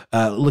to,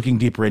 looking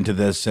deeper into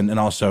this, and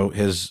also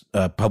his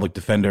public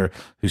defender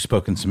who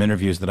spoke in some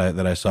interviews that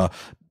I saw,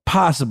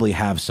 possibly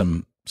have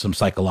some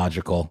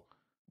psychological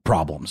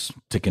problems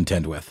to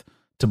contend with,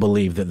 to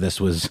believe that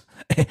this was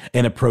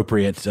an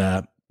appropriate,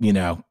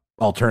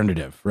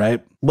 alternative,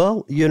 right?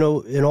 Well,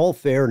 in all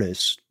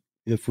fairness,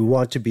 if we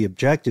want to be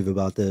objective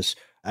about this,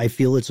 I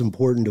feel it's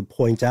important to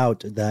point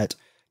out that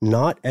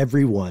not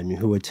everyone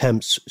who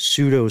attempts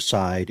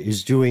pseudocide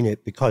is doing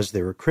it because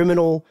they're a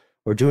criminal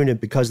or doing it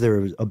because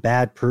they're a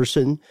bad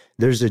person.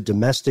 There's a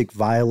domestic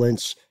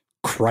violence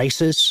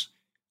crisis,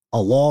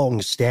 a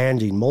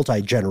long-standing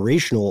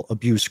multi-generational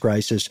abuse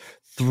crisis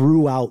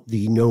throughout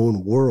the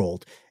known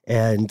world.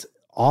 And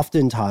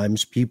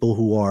oftentimes people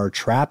who are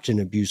trapped in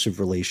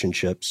abusive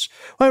relationships,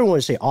 I don't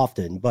want to say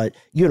often, but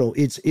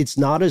it's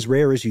not as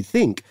rare as you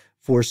think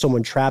for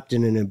someone trapped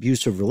in an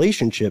abusive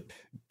relationship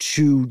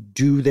to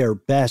do their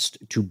best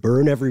to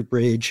burn every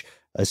bridge,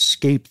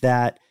 escape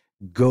that,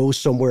 go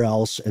somewhere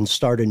else and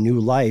start a new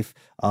life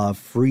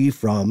free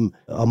from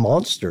a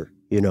monster,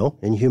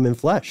 in human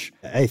flesh.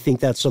 I think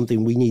that's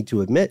something we need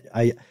to admit.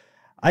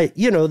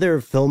 There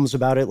are films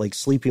about it like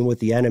Sleeping with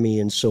the Enemy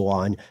and so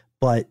on,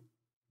 but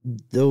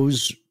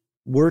those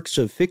works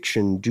of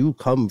fiction do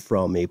come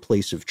from a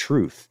place of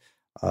truth.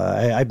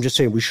 I'm just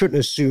saying we shouldn't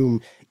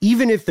assume,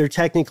 even if they're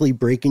technically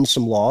breaking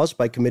some laws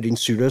by committing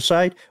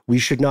pseudocide, we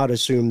should not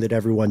assume that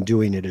everyone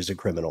doing it is a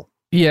criminal.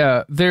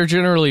 Yeah, they're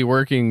generally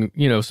working,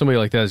 somebody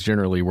like that is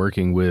generally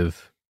working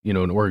with,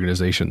 an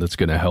organization that's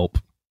going to help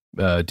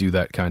do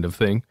that kind of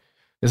thing.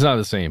 It's not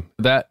the same.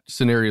 That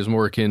scenario is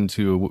more akin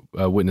to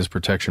a witness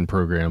protection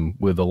program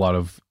with a lot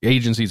of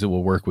agencies that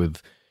will work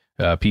with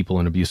people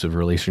in abusive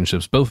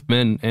relationships, both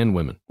men and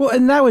women. Well,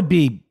 and that would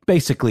be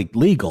basically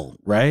legal,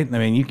 right? I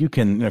mean, you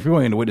can, if you're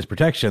going into witness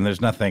protection,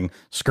 there's nothing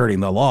skirting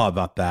the law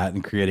about that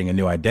and creating a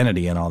new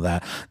identity and all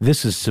that.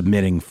 This is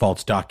submitting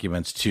false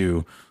documents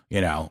to,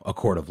 a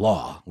court of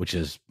law, which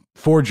is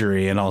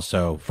forgery and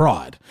also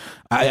fraud.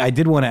 I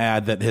did want to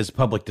add that his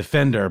public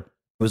defender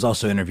was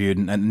also interviewed,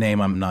 and a name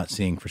I'm not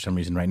seeing for some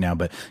reason right now,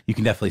 but you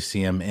can definitely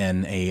see him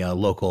in a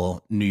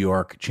local New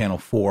York Channel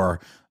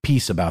 4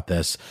 piece about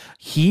this.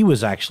 He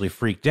was actually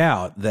freaked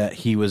out that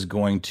he was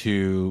going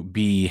to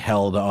be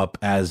held up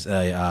as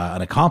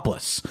an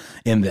accomplice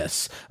in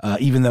this,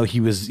 even though he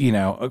was,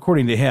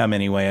 according to him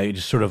anyway,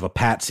 just sort of a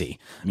patsy.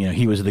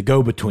 He was the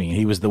go-between.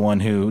 He was the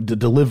one who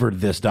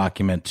delivered this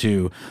document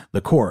to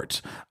the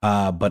court,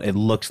 but it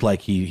looks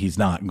like he's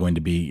not going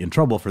to be in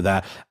trouble for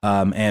that.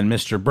 And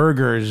Mr.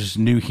 Berger's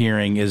new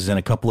hearing is in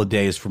a couple of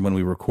days from when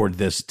we record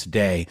this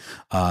today.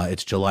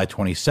 It's July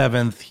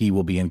 27th. He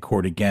will be in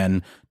court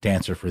again to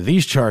answer for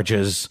these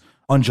charges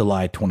on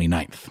July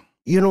 29th.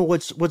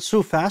 What's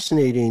so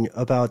fascinating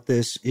about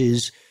this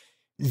is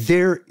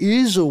there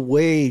is a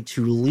way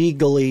to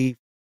legally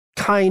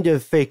kind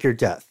of fake your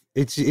death.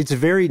 It's a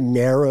very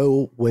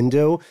narrow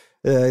window.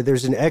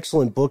 There's an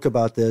excellent book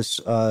about this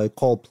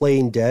called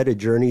Playing Dead, A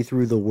Journey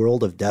Through the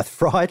World of Death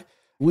Fraud.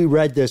 We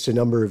read this a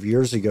number of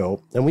years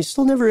ago, and we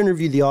still never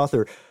interviewed the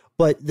author.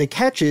 But the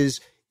catch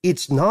is,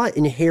 it's not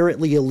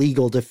inherently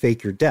illegal to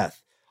fake your death.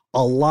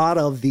 A lot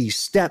of the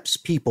steps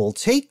people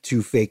take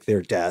to fake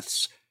their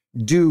deaths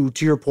do,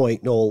 to your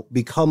point, Noel,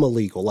 become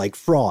illegal, like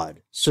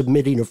fraud,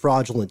 submitting a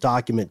fraudulent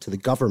document to the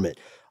government.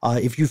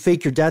 If you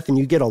fake your death and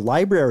you get a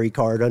library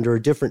card under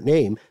a different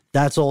name,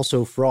 that's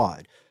also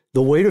fraud.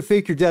 The way to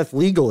fake your death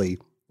legally,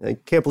 I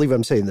can't believe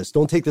I'm saying this,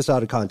 don't take this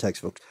out of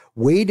context, folks.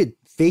 Way to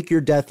fake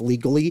your death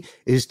legally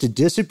is to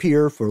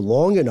disappear for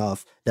long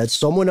enough that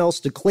someone else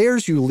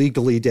declares you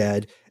legally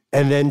dead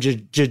and then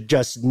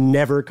just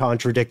never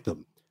contradict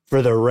them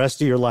for the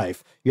rest of your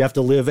life. You have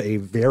to live a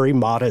very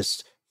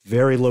modest,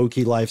 very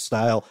low-key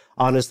lifestyle.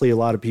 Honestly, a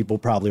lot of people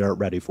probably aren't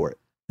ready for it.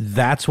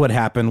 That's what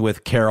happened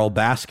with Carol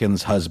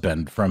Baskin's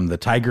husband from the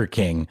Tiger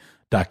King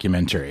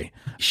documentary.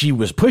 She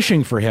was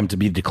pushing for him to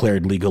be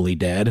declared legally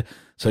dead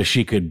so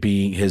she could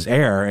be his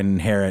heir and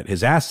inherit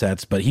his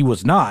assets, but he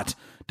was not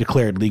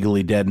declared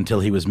legally dead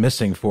until he was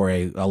missing for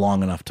a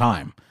long enough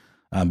time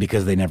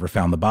because they never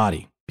found the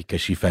body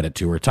because she fed it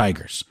to her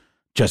tigers.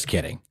 Just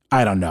kidding.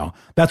 I don't know.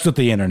 That's what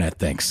the internet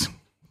thinks.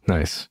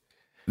 Nice.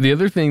 The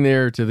other thing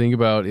there to think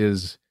about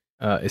is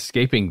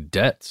escaping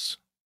debts.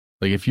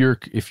 Like if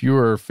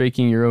you're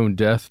faking your own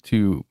death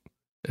to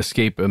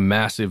escape a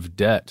massive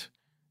debt,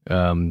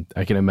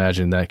 I can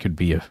imagine that could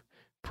be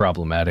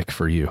problematic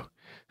for you.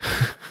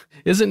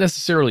 Isn't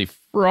necessarily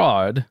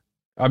fraud.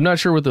 I'm not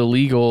sure what the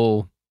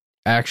legal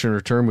action or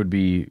term would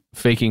be,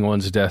 faking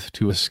one's death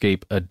to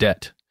escape a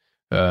debt.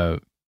 But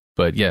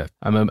yeah,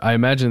 I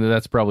imagine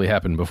that's probably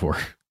happened before.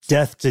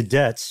 Death to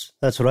debts.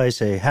 That's what I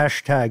say.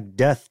 Hashtag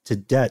death to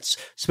debts,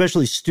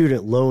 especially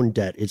student loan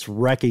debt. It's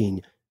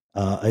wrecking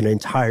an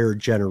entire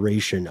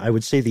generation. I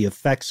would say the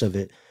effects of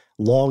it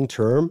long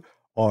term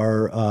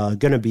are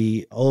going to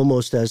be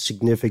almost as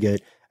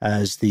significant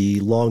as the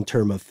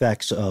long-term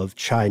effects of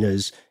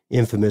China's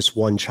infamous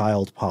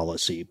one-child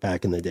policy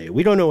back in the day.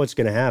 We don't know what's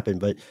going to happen,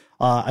 but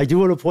I do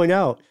want to point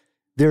out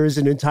there is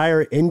an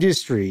entire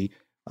industry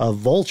of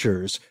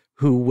vultures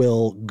who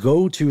will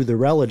go to the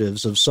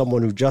relatives of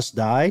someone who just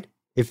died,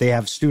 if they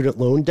have student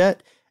loan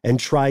debt, and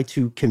try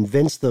to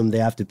convince them they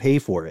have to pay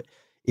for it.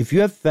 If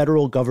you have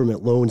federal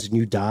government loans and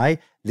you die,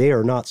 they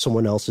are not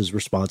someone else's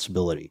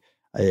responsibility.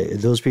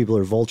 Those people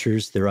are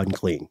vultures. They're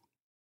unclean.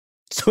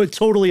 So it's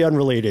totally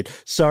unrelated.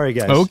 Sorry,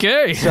 guys.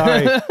 Okay.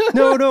 Sorry.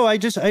 No.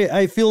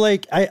 I feel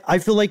like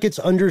it's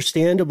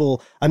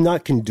understandable. I'm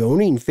not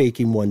condoning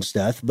faking one's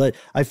death, but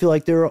I feel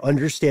like there are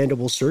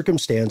understandable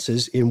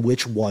circumstances in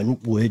which one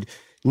would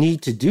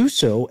need to do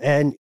so.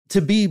 And to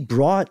be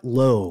brought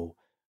low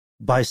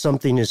by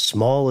something as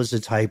small as a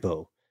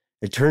typo,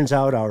 it turns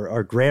out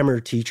our grammar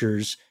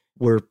teachers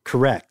were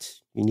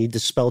correct. You need to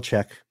spell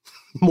check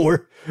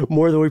more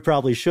than we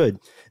probably should.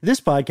 This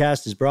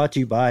podcast is brought to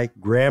you by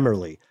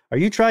Grammarly. Are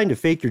you trying to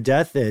fake your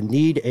death and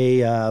need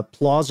a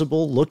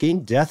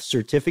plausible-looking death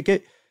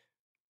certificate?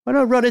 why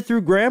not run it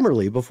through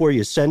Grammarly before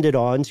you send it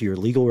on to your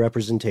legal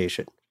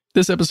representation?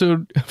 This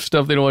episode of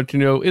Stuff They Don't Want You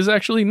to Know is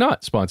actually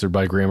not sponsored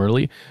by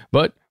Grammarly,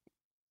 but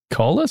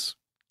call us.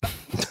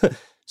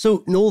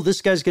 So, Noel,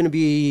 this guy's going to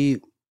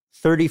be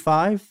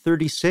 35,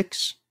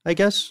 36, I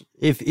guess,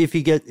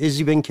 is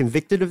he been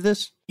convicted of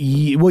this?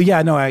 Well,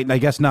 yeah, no, I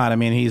guess not. I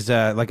mean, he's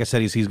like I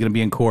said, he's going to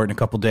be in court in a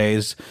couple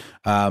days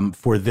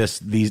for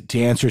to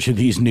answer to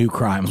these new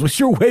crimes, which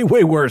are way,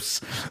 way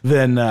worse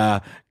than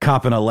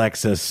copping a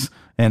Lexus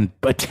and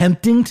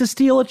attempting to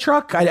steal a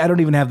truck. I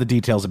don't even have the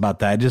details about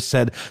that. I just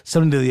said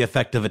something to the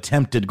effect of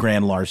attempted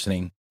grand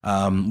larceny.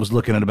 Was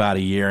looking at about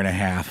 1.5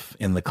 years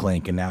in the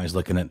clink, and now he's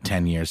looking at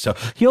 10 years. So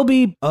he'll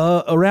be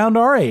around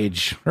our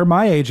age, or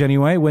my age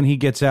anyway, when he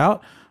gets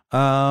out.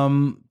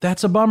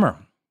 That's a bummer.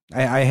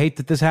 I hate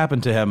that this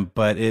happened to him,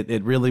 but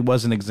it really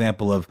was an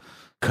example of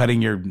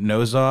cutting your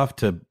nose off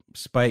to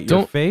spite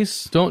your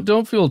face.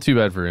 Don't feel too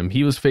bad for him.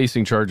 He was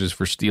facing charges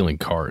for stealing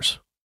cars.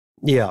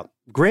 Yeah.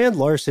 Grand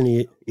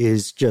larceny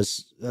is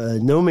just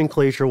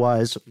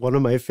nomenclature-wise one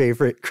of my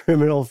favorite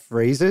criminal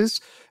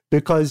phrases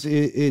because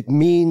it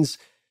means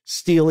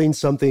stealing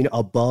something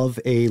above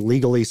a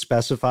legally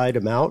specified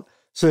amount.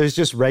 So there's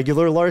just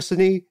regular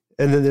larceny,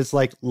 and then it's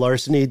like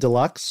larceny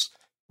deluxe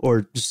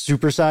or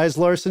supersized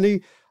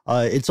larceny.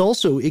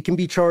 It can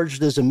be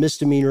charged as a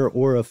misdemeanor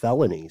or a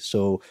felony.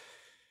 So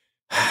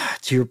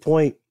to your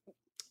point,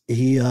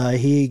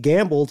 he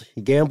gambled.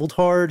 He gambled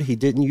hard. He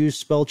didn't use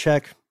spell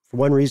check for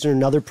one reason or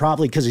another,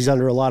 probably because he's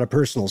under a lot of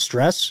personal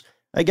stress,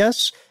 I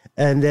guess.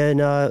 And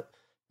then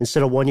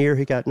instead of 1 year,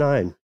 he got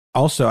 9.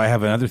 Also, I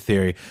have another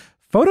theory.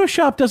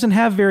 Photoshop doesn't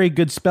have very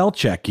good spell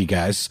check, you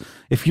guys.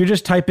 If you're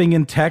just typing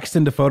in text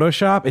into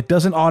Photoshop, it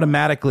doesn't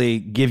automatically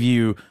give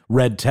you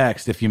red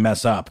text if you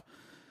mess up.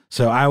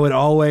 So I would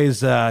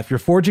always, if you're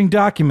forging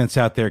documents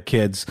out there,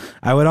 kids,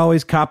 I would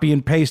always copy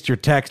and paste your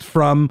text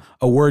from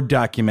a Word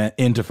document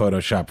into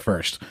Photoshop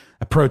first.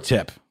 A pro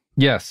tip.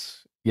 Yes.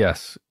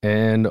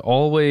 And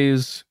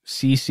always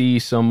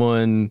CC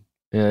someone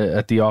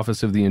at the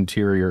Office of the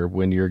Interior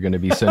when you're going to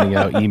be sending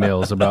out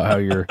emails about how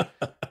you're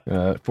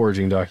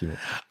forging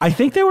documents. I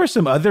think there were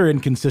some other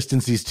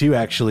inconsistencies too,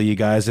 actually, you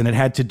guys, and it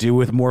had to do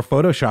with more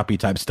Photoshop-y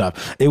type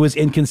stuff. It was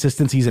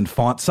inconsistencies in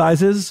font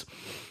sizes,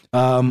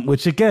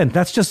 which again,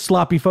 that's just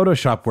sloppy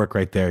Photoshop work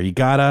right there. You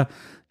gotta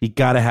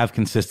have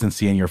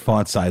consistency in your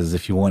font sizes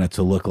if you want it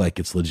to look like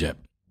it's legit.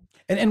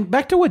 And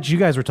back to what you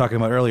guys were talking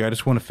about earlier, I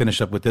just want to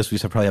finish up with this. We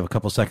probably have a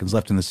couple seconds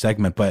left in the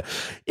segment, but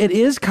it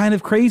is kind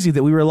of crazy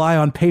that we rely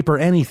on paper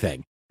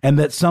anything and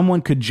that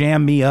someone could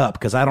jam me up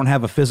because I don't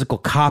have a physical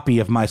copy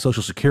of my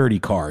Social Security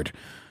card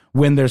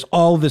when there's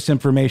all of this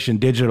information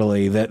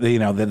digitally that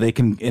they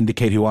can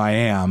indicate who I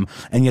am.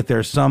 And yet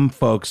there's some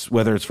folks,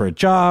 whether it's for a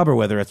job or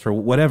whether it's for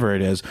whatever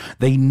it is,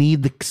 they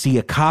need to see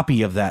a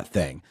copy of that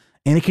thing.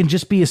 And it can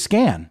just be a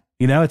scan.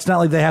 It's not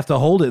like they have to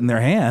hold it in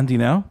their hand,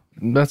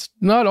 That's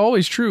not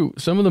always true.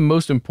 Some of the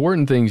most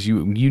important things,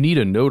 you need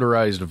a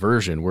notarized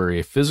version where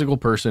a physical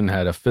person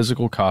had a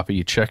physical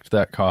copy, checked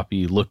that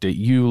copy, looked at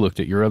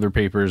your other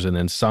papers, and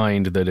then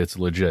signed that it's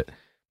legit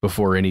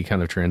before any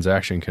kind of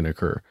transaction can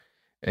occur.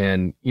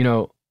 And,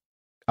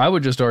 I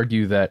would just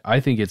argue that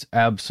I think it's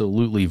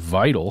absolutely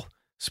vital,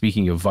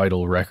 speaking of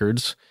vital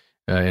records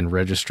and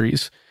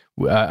registries,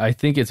 I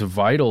think it's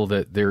vital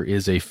that there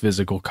is a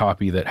physical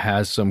copy that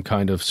has some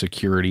kind of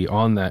security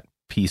on that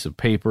piece of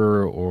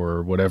paper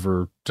or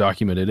whatever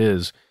document it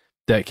is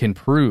that can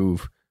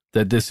prove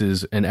that this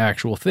is an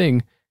actual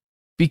thing.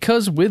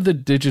 Because with the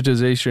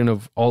digitization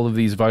of all of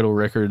these vital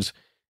records,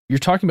 you're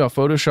talking about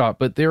Photoshop,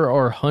 but there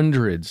are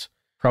hundreds,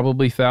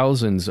 probably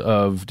thousands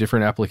of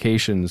different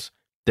applications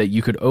that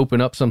you could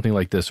open up something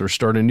like this or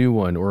start a new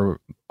one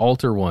or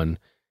alter one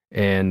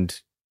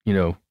and,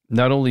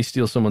 not only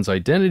steal someone's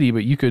identity,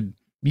 but you could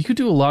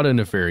do a lot of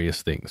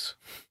nefarious things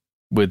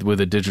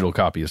with a digital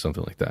copy of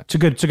something like that.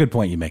 It's a good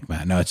point you make,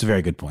 Matt. No, it's a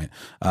very good point.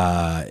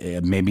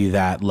 Maybe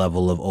that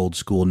level of old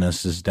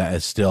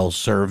schoolness still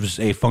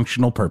serves a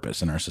functional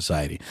purpose in our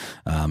society.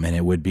 And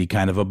it would be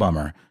kind of a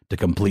bummer to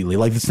completely,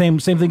 like the same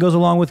thing goes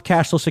along with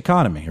cashless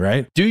economy,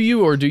 right? Do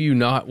you or do you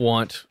not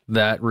want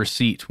that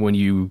receipt when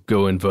you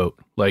go and vote?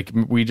 Like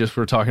we just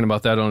were talking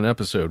about that on an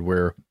episode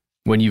where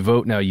when you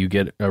vote now, you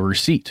get a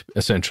receipt,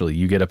 essentially.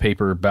 You get a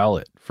paper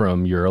ballot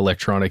from your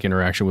electronic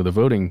interaction with a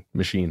voting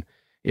machine.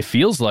 It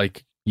feels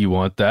like you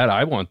want that.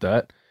 I want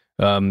that.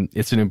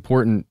 It's an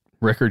important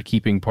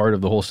record-keeping part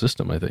of the whole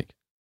system, I think.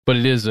 But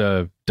it is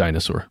a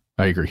dinosaur.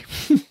 I agree.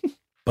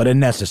 But a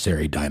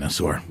necessary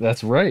dinosaur.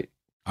 That's right.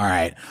 All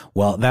right.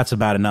 Well, that's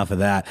about enough of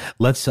that.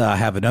 Let's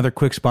have another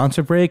quick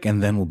sponsor break,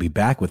 and then we'll be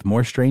back with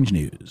more strange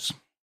news.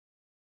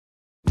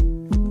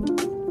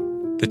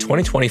 The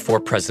 2024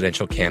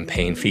 presidential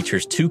campaign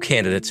features two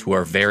candidates who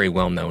are very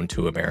well known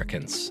to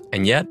Americans.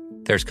 And yet,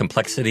 there's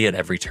complexity at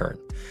every turn.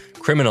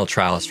 Criminal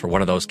trials for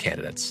one of those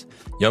candidates.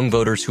 Young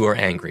voters who are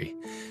angry.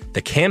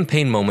 The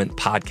Campaign Moment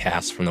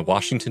podcast from the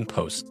Washington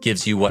Post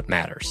gives you what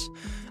matters.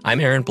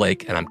 I'm Aaron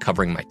Blake, and I'm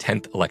covering my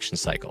 10th election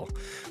cycle.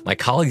 My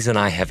colleagues and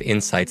I have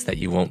insights that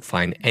you won't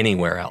find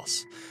anywhere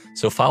else.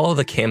 So follow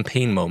the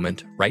campaign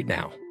moment right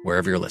now,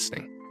 wherever you're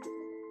listening.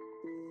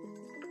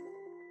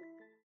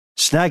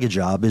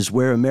 Snagajob is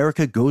where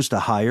America goes to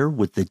hire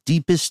with the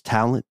deepest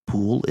talent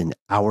pool in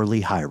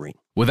hourly hiring.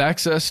 With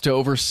access to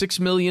over 6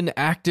 million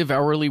active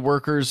hourly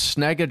workers,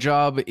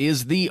 Snagajob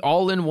is the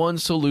all-in-one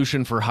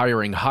solution for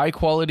hiring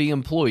high-quality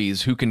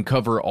employees who can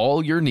cover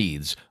all your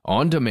needs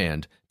on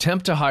demand,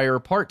 temp to hire,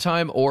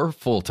 part-time or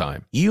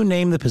full-time. You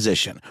name the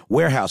position: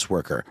 warehouse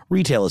worker,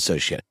 retail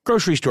associate,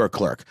 grocery store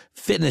clerk,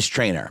 fitness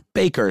trainer,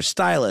 baker,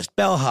 stylist,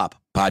 bellhop,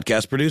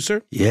 podcast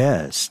producer.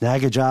 Yeah,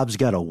 Snagajob's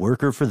got a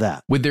worker for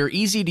that. With their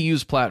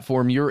easy-to-use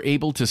platform, you're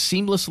able to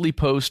seamlessly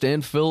post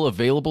and fill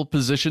available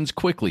positions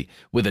quickly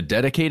with a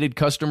dedicated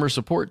customer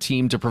support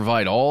team to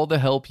provide all the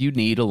help you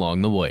need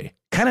along the way.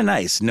 Kind of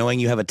nice knowing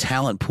you have a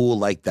talent pool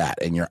like that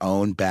in your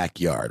own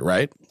backyard,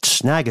 right?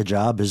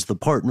 Snagajob is the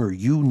partner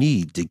you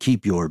need to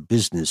keep your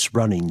business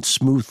running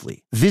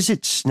smoothly.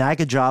 Visit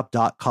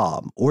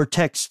snagajob.com or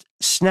text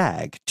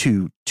SNAG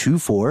to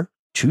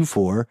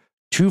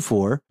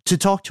 242424 to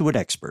talk to an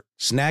expert.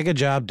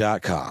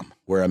 Snagajob.com,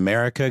 where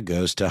America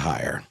goes to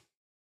hire.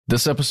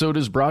 This episode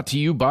is brought to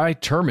you by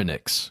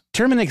Terminix.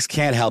 Terminix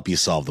can't help you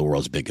solve the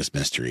world's biggest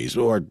mysteries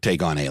or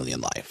take on alien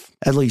life.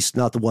 At least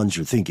not the ones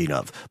you're thinking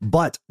of.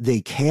 But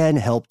they can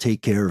help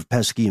take care of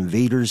pesky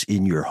invaders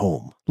in your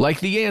home.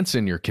 Like the ants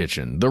in your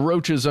kitchen, the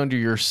roaches under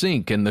your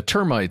sink, and the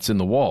termites in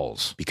the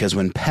walls. Because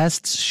when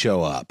pests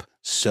show up,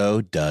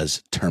 so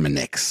does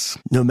Terminix.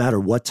 No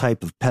matter what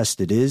type of pest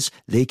it is,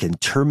 they can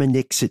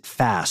Terminix it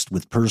fast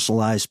with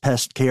personalized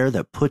pest care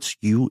that puts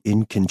you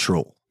in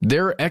control.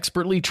 Their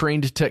expertly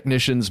trained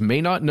technicians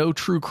may not know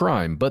true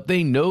crime, but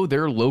they know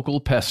their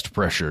local pest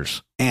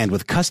pressures. And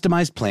with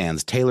customized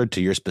plans tailored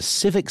to your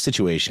specific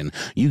situation,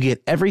 you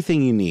get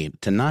everything you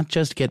need to not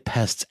just get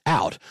pests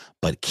out,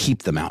 but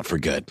keep them out for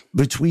good.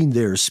 Between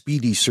their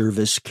speedy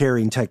service,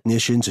 caring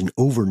technicians, and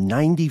over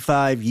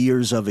 95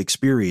 years of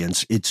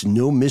experience, it's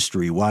no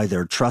mystery why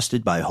they're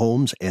trusted by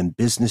homes and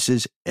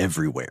businesses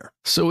everywhere.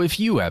 So if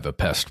you have a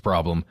pest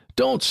problem,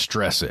 don't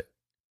stress it.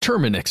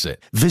 Terminix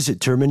it. Visit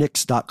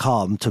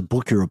Terminix.com to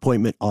book your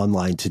appointment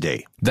online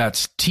today.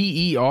 That's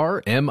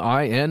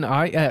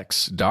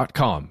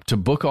TERMINIX.com to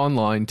book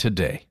online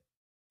today.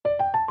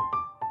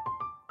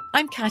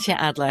 I'm Katya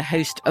Adler,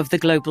 host of The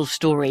Global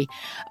Story.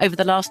 Over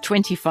the last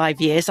 25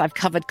 years, I've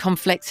covered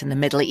conflicts in the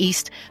Middle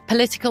East,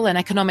 political and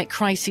economic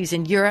crises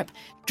in Europe,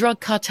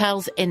 drug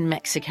cartels in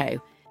Mexico.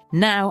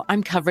 Now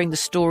I'm covering the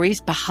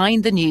stories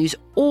behind the news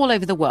all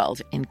over the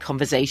world in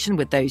conversation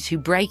with those who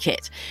break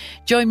it.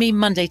 Join me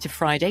Monday to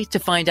Friday to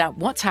find out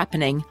what's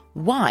happening,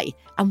 why,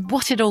 and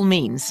what it all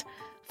means.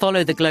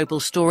 Follow The Global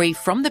Story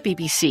from the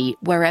BBC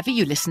wherever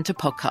you listen to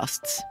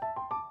podcasts.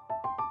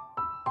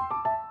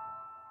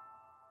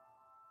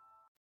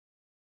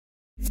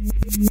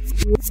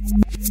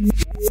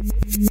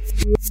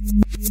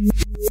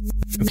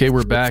 Okay,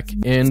 we're back,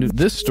 and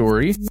this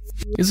story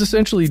is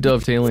essentially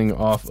dovetailing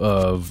off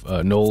of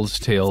Noel's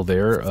tale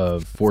there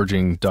of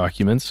forging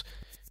documents.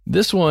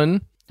 This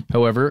one,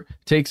 however,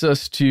 takes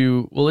us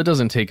to, well, it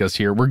doesn't take us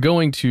here. We're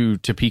going to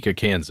Topeka,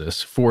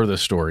 Kansas for the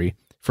story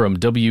from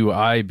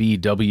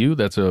WIBW.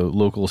 That's a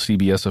local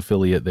CBS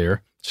affiliate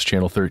there. It's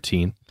Channel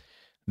 13.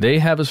 They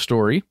have a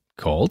story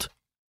called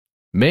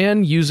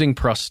Man Using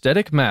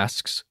Prosthetic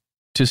Masks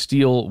to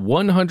Steal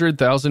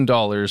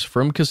 $100,000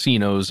 from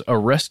Casinos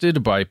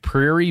Arrested by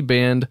Prairie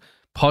Band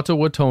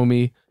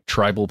Potawatomi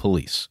Tribal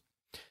Police.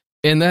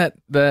 And that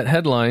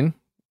headline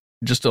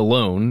just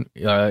alone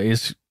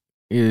is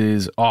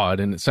odd,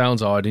 and it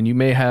sounds odd, and you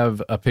may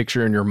have a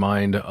picture in your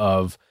mind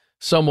of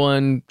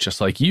someone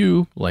just like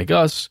you, like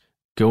us,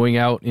 going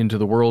out into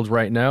the world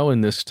right now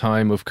in this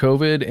time of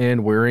COVID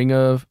and wearing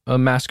a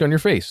mask on your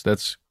face.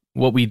 That's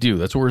what we do.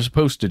 That's what we're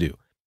supposed to do.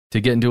 To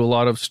get into a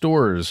lot of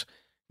stores,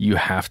 you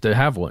have to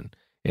have one.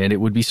 And it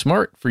would be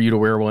smart for you to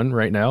wear one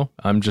right now.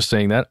 I'm just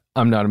saying that.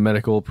 I'm not a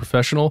medical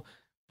professional,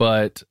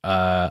 but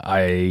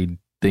I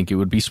think it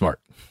would be smart.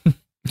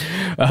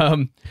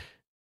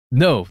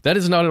 No, that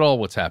is not at all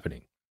what's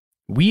happening.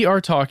 We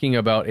are talking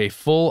about a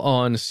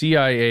full-on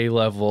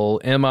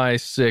CIA-level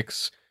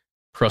MI6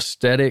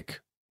 prosthetic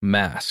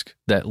mask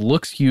that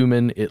looks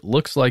human. It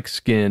looks like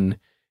skin.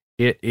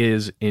 It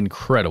is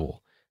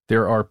incredible.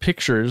 There are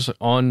pictures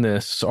on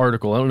this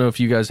article. I don't know if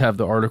you guys have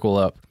the article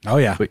up. Oh,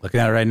 yeah. Looking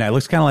at it right now. It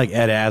looks kind of like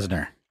Ed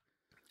Asner.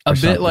 A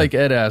bit like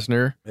Ed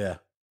Asner. Yeah.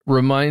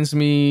 Reminds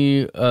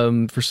me,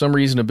 for some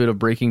reason, a bit of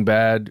Breaking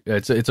Bad.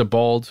 It's a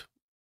bald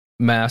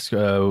mask,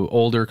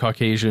 older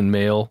Caucasian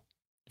male,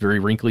 very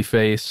wrinkly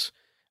face.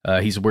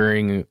 He's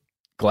wearing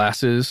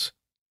glasses,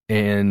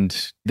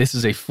 and this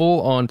is a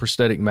full-on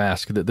prosthetic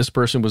mask that this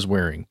person was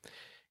wearing.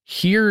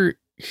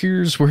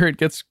 Here's where it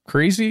gets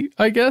crazy,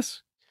 I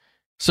guess.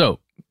 So,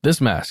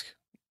 this mask,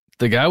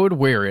 the guy would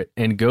wear it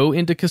and go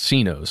into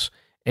casinos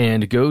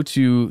and go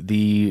to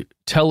the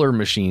teller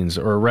machines,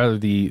 or rather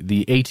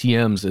the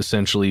ATMs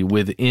essentially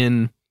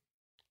within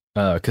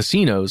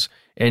casinos,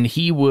 and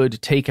he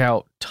would take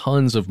out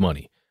tons of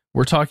money.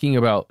 We're talking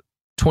about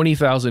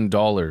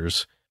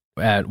 $20,000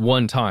 at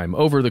one time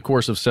over the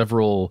course of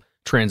several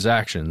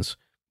transactions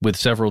with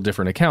several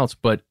different accounts,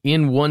 but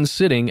in one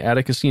sitting at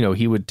a casino,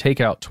 he would take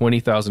out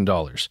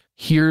 $20,000.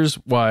 Here's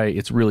why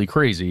it's really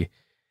crazy.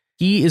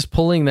 He is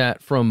pulling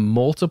that from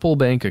multiple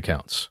bank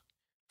accounts,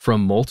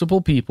 from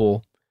multiple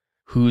people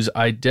whose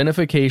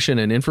identification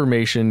and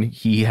information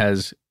he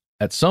has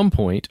at some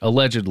point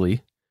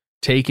allegedly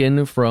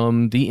taken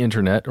from the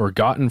internet or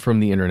gotten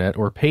from the internet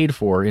or paid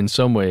for in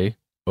some way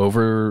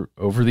over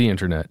the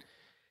internet,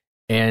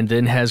 and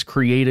then has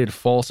created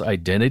false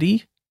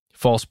identity,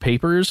 false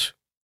papers,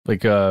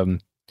 like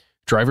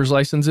driver's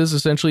licenses,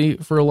 essentially,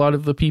 for a lot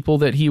of the people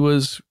that he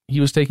was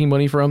taking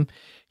money from.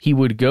 He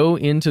would go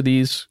into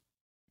these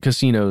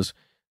casinos,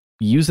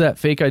 use that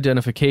fake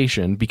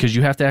identification, because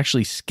you have to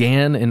actually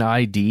scan an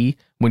ID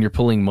when you're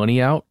pulling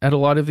money out at a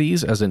lot of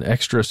these as an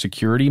extra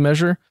security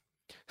measure.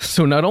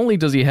 So not only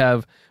does he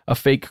have a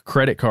fake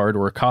credit card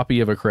or a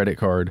copy of a credit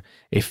card,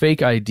 a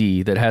fake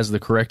ID that has the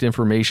correct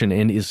information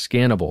and is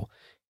scannable,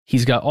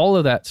 he's got all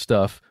of that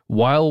stuff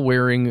while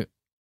wearing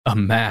a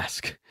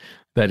mask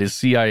that is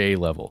CIA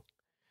level.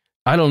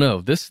 I don't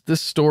know. This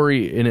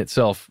story in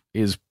itself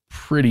is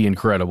pretty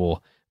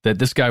incredible that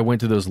this guy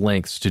went to those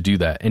lengths to do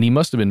that. And he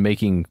must have been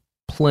making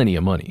plenty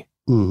of money.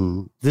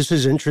 Mm-hmm. This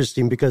is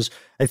interesting because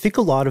I think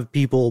a lot of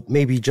people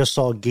maybe just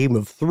saw Game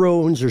of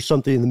Thrones or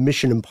something in the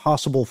Mission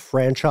Impossible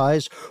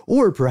franchise,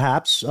 or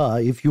perhaps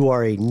if you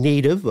are a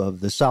native of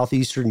the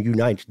southeastern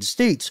United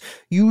States,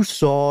 you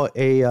saw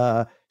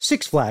a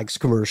Six Flags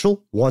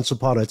commercial once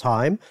upon a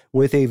time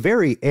with a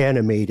very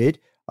animated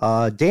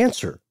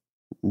dancer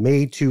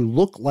made to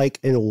look like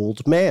an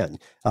old man,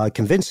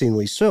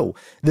 convincingly so.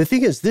 The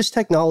thing is, this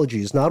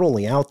technology is not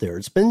only out there,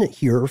 it's been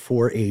here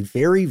for a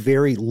very,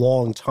 very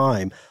long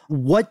time.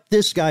 What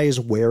this guy is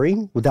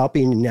wearing, without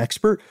being an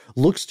expert,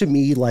 looks to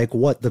me like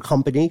what the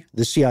company,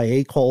 the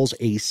CIA, calls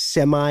a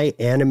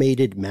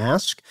semi-animated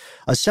mask.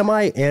 A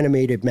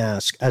semi-animated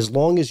mask, as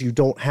long as you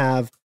don't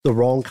have the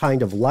wrong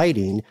kind of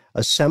lighting,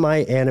 a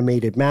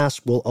semi-animated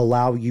mask will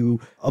allow you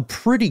a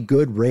pretty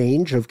good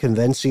range of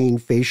convincing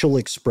facial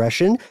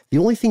expression. The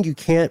only thing you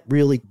can't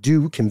really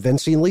do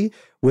convincingly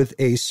with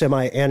a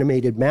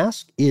semi-animated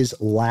mask is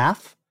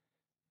laugh,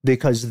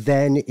 because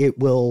then it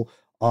will,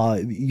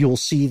 you'll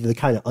see the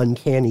kind of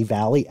uncanny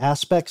valley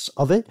aspects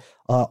of it.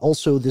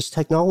 Also, this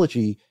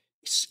technology,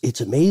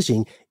 it's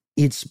amazing.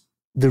 It's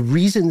the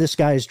reason this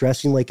guy is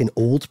dressing like an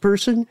old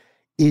person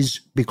is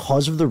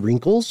because of the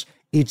wrinkles.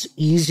 It's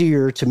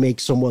easier to make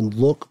someone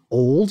look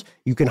old.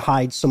 You can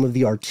hide some of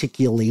the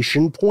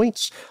articulation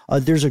points.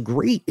 There's a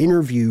great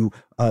interview,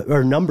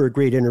 or a number of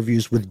great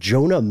interviews with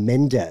Jonah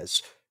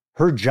Mendez.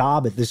 Her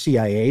job at the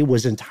CIA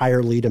was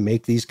entirely to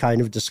make these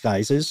kind of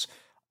disguises.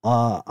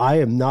 I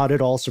am not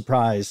at all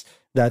surprised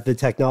that the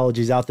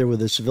technology is out there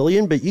with a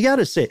civilian, but you got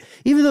to say,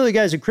 even though the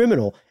guy's a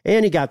criminal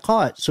and he got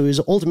caught, so he was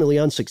ultimately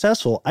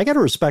unsuccessful, I got to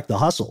respect the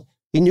hustle.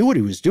 He knew what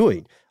he was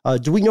doing.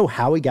 Do we know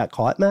how he got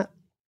caught, Matt?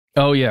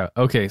 Oh, yeah.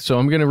 Okay, so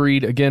I'm going to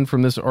read again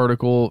from this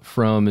article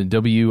from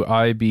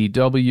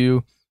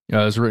WIBW. It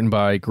was written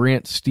by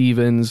Grant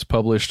Stevens,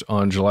 published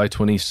on July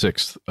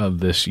 26th of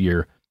this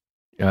year.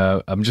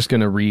 I'm just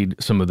going to read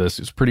some of this.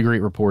 It's pretty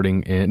great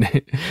reporting, and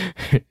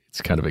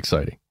it's kind of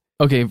exciting.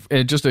 Okay,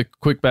 and just a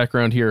quick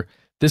background here.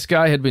 This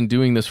guy had been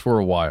doing this for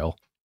a while.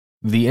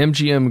 The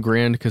MGM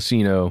Grand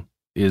Casino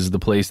is the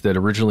place that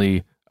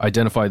originally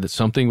identified that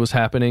something was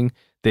happening.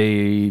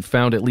 They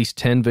found at least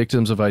 10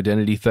 victims of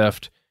identity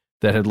theft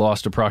that had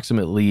lost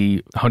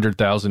approximately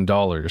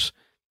 $100,000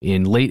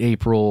 in late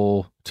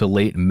April to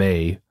late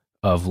May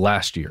of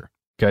last year.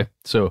 Okay,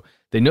 so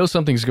they know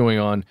something's going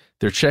on.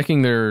 They're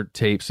checking their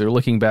tapes. They're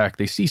looking back.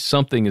 They see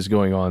something is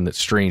going on that's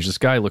strange. This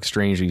guy looks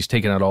strange. He's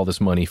taking out all this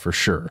money for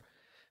sure.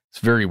 It's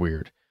very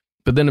weird.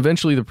 But then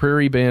eventually the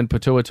Prairie Band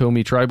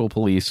Potawatomi Tribal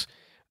Police,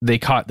 they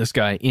caught this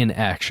guy in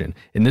action.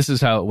 And this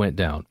is how it went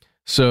down.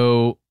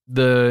 So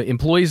the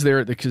employees there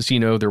at the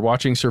casino, they're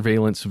watching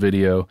surveillance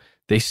video.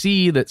 They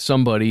see that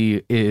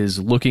somebody is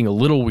looking a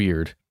little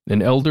weird.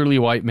 An elderly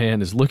white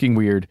man is looking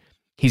weird.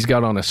 He's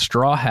got on a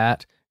straw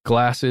hat,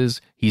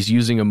 glasses. He's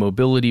using a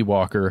mobility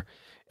walker.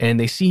 And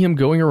they see him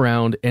going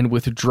around and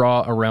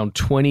withdraw around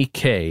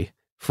 $20,000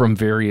 from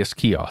various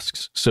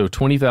kiosks. So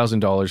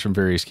 $20,000 from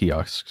various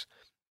kiosks.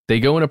 They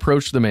go and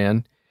approach the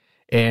man,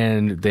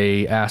 and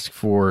they ask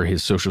for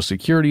his social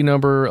security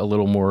number, a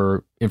little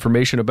more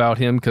information about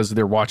him, because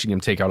they're watching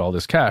him take out all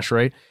this cash,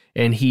 right?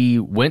 And he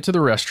went to the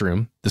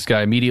restroom. This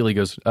guy immediately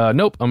goes,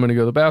 nope, I'm going to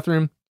go to the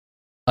bathroom.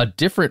 A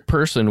different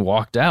person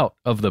walked out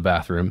of the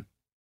bathroom,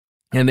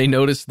 and they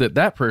noticed that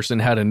that person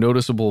had a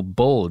noticeable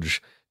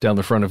bulge down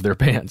the front of their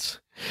pants.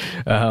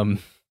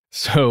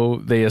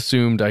 So they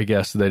assumed, I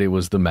guess, that it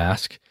was the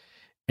mask.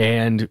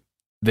 And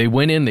they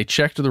went in, they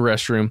checked the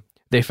restroom.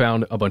 They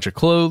found a bunch of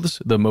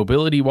clothes, the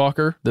mobility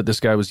walker that this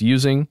guy was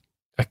using,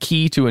 a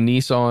key to a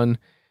Nissan,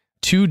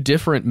 2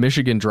 different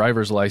Michigan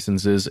driver's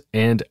licenses,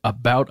 and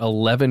about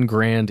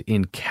 $11,000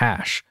 in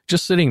cash,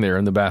 just sitting there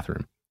in the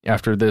bathroom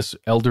after this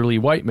elderly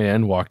white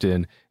man walked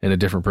in and a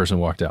different person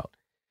walked out.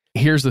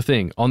 Here's the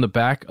thing. On the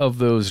back of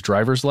those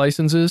driver's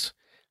licenses,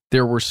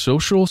 there were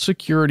social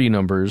security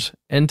numbers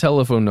and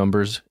telephone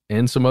numbers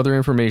and some other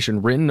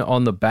information written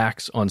on the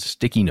backs on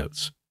sticky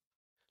notes.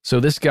 So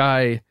this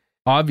guy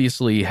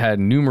obviously had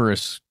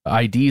numerous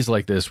IDs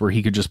like this where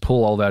he could just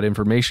pull all that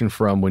information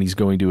from when he's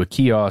going to a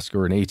kiosk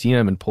or an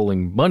ATM and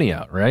pulling money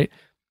out, right?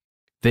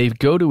 They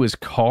go to his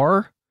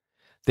car.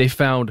 They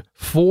found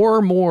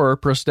 4 more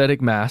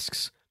prosthetic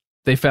masks.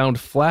 They found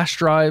flash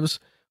drives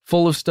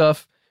full of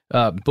stuff,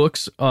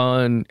 books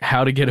on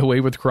how to get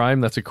away with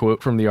crime. That's a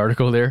quote from the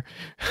article there.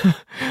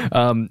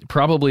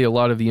 Probably a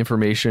lot of the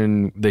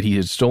information that he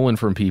had stolen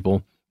from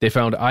people. They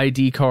found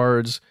ID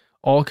cards,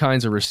 all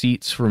kinds of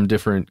receipts from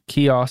different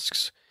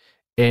kiosks.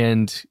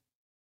 And,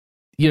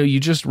 you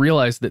just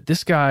realize that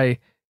this guy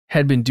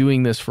had been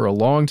doing this for a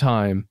long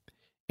time,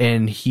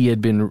 and he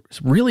had been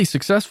really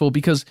successful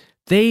because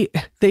they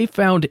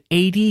found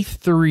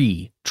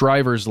 83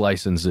 driver's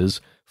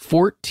licenses,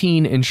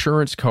 14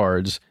 insurance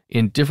cards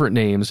in different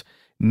names,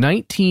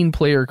 19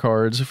 player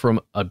cards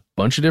from a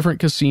bunch of different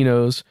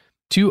casinos,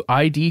 2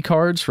 ID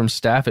cards from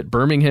staff at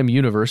Birmingham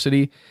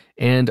University,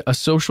 and a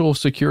social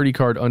security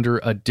card under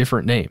a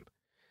different name.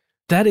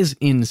 That is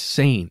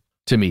insane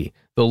to me,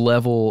 the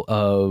level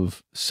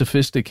of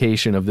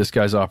sophistication of this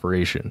guy's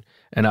operation.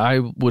 And I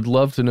would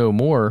love to know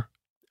more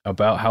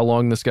about how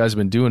long this guy's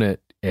been doing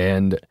it.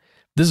 And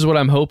this is what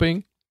I'm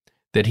hoping,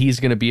 that he's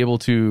going to be able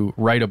to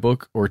write a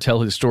book or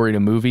tell his story in a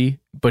movie,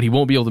 but he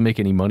won't be able to make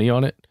any money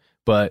on it.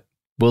 But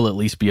we'll at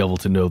least be able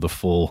to know the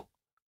full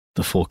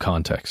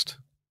context.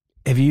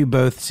 Have you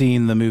both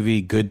seen the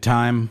movie Good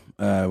Time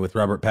with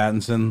Robert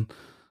Pattinson?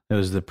 It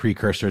was the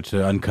precursor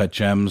to Uncut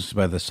Gems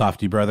by the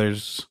Safdie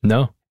brothers.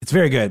 No. It's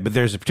very good, but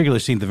there's a particular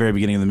scene at the very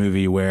beginning of the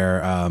movie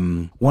where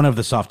one of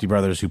the Safdie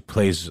brothers who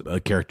plays a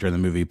character in the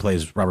movie,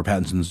 plays Robert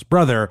Pattinson's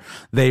brother.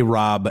 They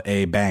rob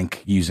a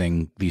bank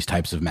using these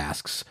types of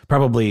masks,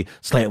 probably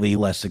slightly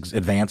less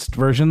advanced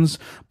versions,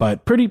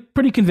 but pretty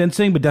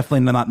convincing, but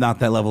definitely not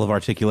that level of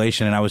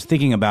articulation. And I was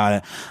thinking about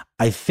it.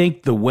 I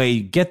think the way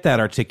you get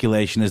that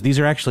articulation is these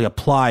are actually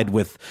applied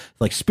with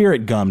like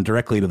spirit gum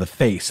directly to the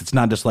face. It's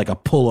not just like a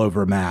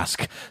pullover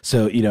mask.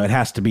 So, it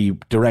has to be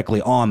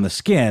directly on the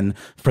skin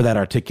for that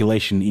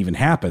articulation to even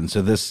happen.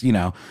 So this,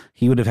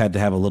 he would have had to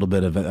have a little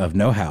bit of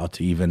know-how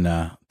to even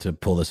to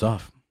pull this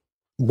off.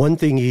 One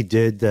thing he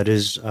did that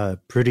is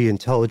pretty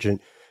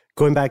intelligent,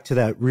 going back to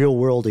that real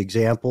world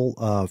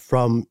example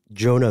from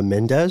Jonah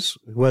Mendez,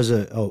 who has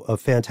a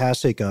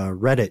fantastic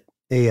Reddit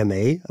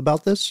AMA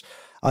about this,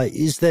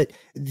 is that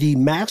the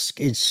mask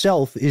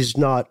itself is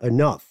not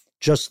enough.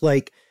 Just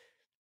like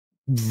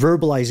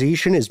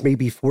verbalization is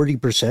maybe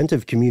 40%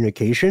 of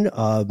communication,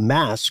 a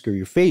mask or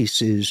your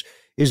face is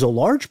a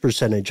large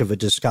percentage of a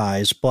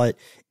disguise, but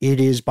it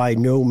is by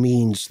no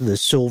means the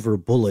silver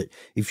bullet.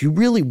 If you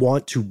really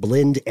want to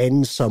blend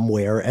in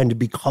somewhere and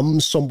become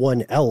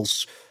someone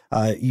else,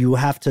 you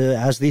have to,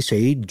 as they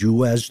say,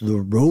 do as the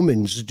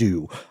Romans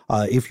do.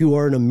 If you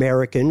are an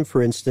American,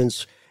 for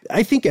instance,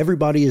 I think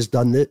everybody has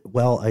done that.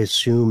 Well, I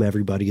assume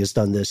everybody has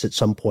done this at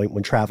some point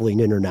when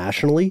traveling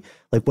internationally.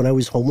 Like when I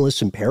was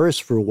homeless in Paris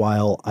for a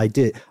while,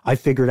 I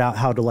figured out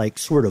how to like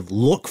sort of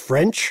look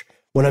French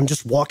when I'm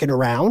just walking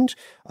around.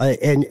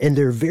 And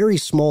they're very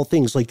small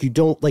things. Like you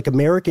don't, like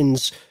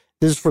Americans,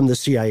 this is from the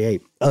CIA,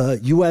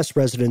 U.S.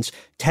 residents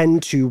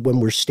tend to, when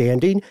we're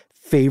standing,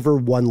 favor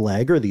one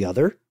leg or the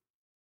other.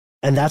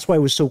 And that's why it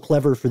was so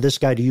clever for this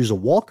guy to use a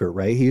walker,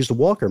 right? He used a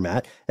walker,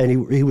 Matt,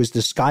 and he was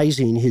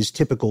disguising his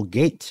typical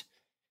gait,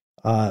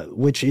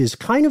 which is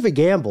kind of a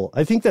gamble.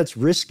 I think that's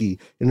risky,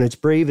 and it's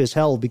brave as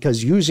hell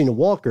because using a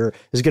walker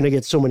is going to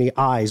get so many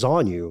eyes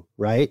on you,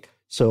 right?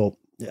 So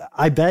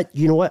I bet,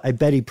 you know what? I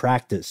bet he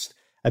practiced.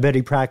 I bet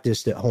he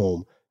practiced at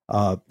home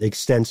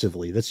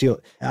extensively.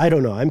 I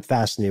don't know. I'm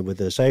fascinated with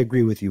this. I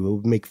agree with you. It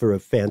would make for a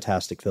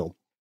fantastic film.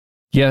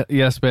 Yeah,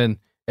 yes, Ben.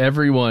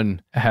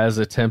 Everyone has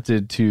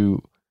attempted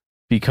to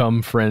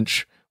become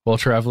French while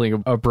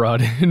traveling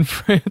abroad in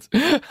France.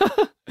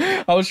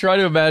 I was trying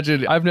to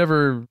imagine. I've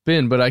never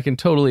been, but I can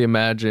totally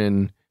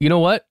imagine. You know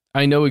what?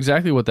 I know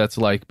exactly what that's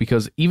like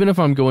because even if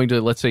I'm going to,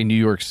 let's say, New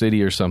York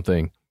City or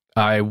something,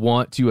 I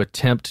want to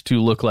attempt to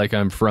look like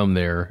I'm from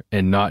there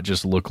and not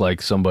just look like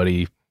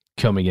somebody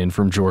coming in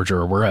from Georgia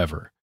or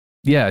wherever.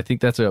 Yeah, I think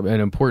that's an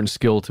important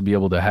skill to be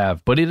able to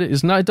have, but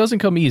it doesn't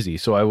come easy.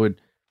 So I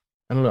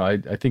don't know.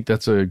 I think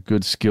that's a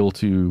good skill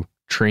to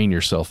train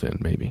yourself in,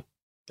 maybe.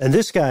 And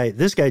this guy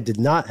did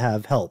not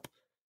have help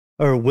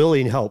or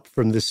willing help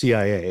from the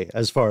CIA,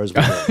 as far as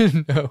we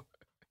know. No.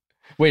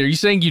 Wait, are you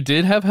saying you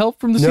did have help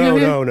from the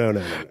CIA?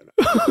 No.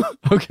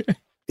 Okay.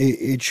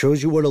 It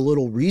shows you what a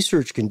little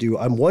research can do.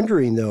 I'm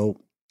wondering, though,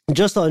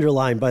 just to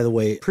underline, by the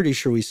way, pretty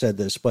sure we said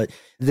this, but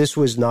this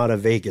was not a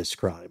Vegas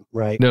crime,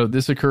 right? No,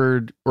 this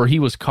occurred, or he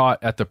was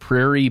caught at the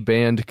Prairie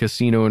Band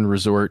Casino and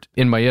Resort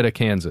in Mayetta,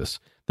 Kansas.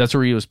 That's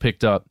where he was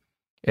picked up.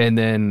 And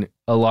then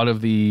a lot of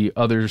the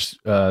other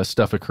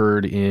stuff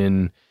occurred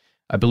in,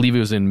 I believe it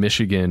was in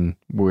Michigan,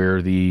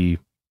 where the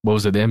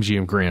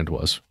MGM Grand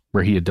was,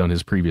 where he had done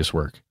his previous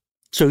work.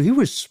 So he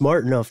was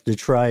smart enough to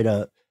try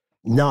to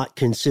not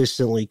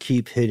consistently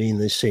keep hitting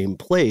the same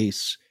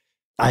place.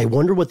 I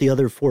wonder what the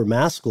other 4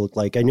 masks look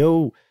like.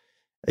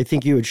 I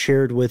think you had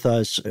shared with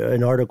us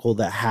an article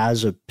that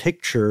has a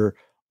picture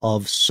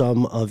of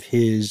some of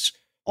his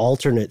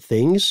alternate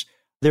things.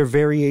 They're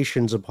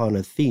variations upon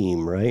a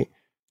theme, right?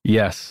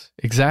 Yes,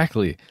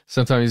 exactly.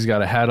 Sometimes he's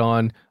got a hat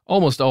on,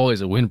 almost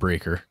always a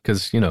windbreaker,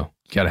 because, you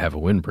got to have a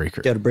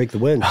windbreaker. Got to break the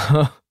wind.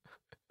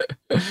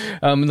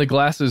 And the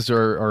glasses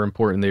are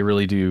important. They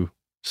really do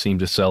seem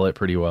to sell it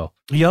pretty well.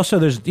 He also,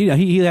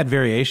 he had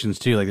variations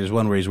too. Like there's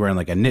one where he's wearing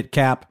like a knit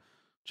cap,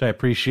 which I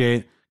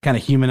appreciate. Kind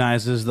of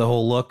humanizes the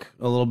whole look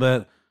a little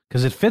bit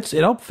because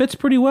it all fits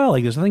pretty well.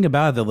 Like there's nothing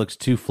about it that looks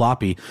too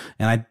floppy.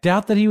 And I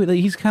doubt that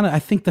he's kind of, I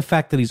think the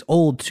fact that he's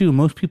old too,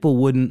 most people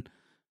wouldn't,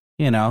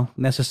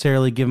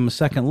 necessarily give him a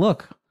second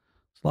look.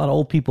 There's a lot of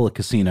old people at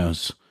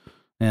casinos,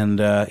 and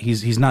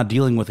he's not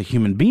dealing with a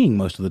human being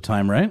most of the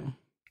time, right?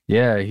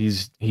 Yeah,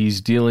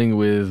 he's dealing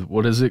with,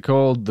 what is it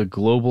called? The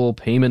Global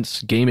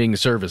Payments Gaming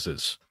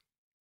Services.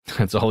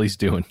 That's all he's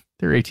doing.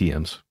 They're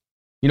ATMs.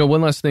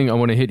 One last thing I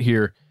want to hit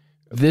here.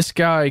 This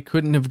guy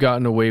couldn't have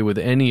gotten away with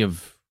any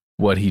of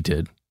what he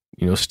did,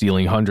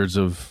 stealing hundreds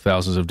of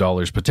thousands of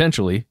dollars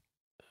potentially,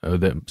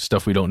 that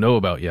stuff we don't know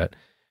about yet.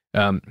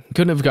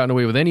 Couldn't have gotten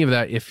away with any of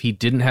that if he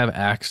didn't have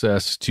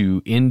access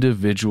to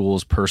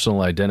individuals'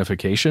 personal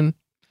identification.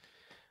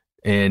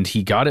 And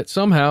he got it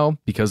somehow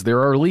because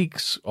there are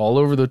leaks all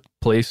over the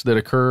place that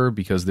occur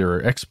because there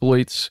are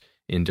exploits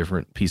in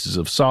different pieces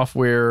of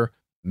software,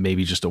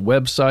 maybe just a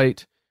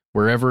website,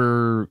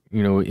 wherever,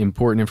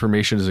 important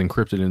information is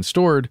encrypted and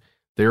stored.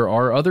 There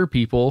are other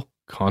people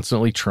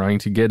constantly trying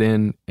to get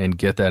in and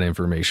get that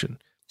information.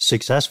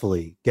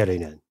 Successfully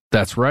getting in.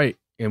 That's right.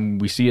 And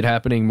we see it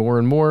happening more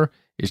and more.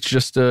 It's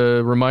just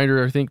a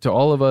reminder, I think, to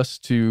all of us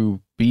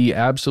to be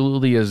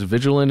absolutely as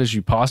vigilant as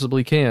you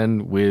possibly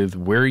can with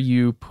where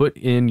you put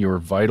in your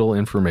vital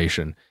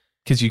information.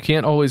 Because you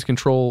can't always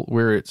control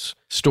where it's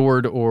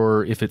stored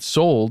or if it's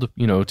sold,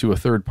 to a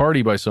third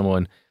party by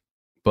someone.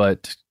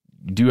 But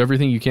do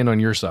everything you can on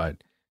your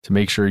side to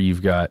make sure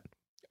you've got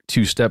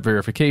 2-step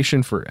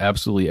verification for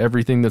absolutely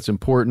everything that's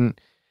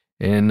important,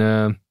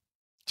 and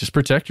just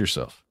protect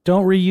yourself.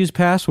 Don't reuse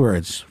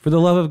passwords, for the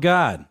love of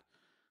God.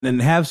 And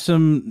have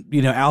some,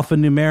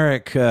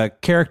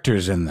 alphanumeric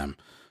characters in them.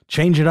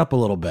 Change it up a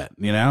little bit,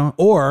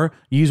 or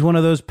use one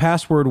of those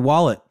password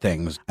wallet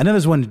things. I know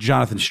there's one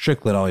Jonathan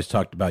Strickland always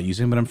talked about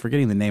using, but I'm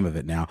forgetting the name of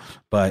it now.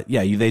 But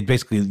yeah,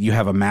 you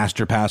have a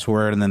master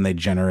password, and then they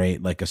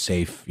generate like a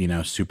safe,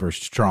 super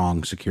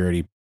strong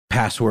security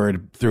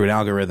password through an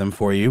algorithm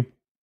for you.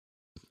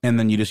 And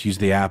then you just use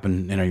the app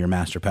and enter your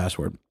master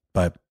password.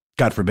 But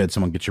God forbid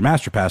someone gets your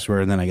master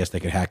password, and then I guess they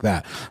could hack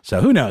that.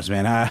 So who knows,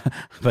 man?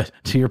 But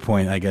to your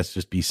point, I guess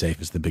just be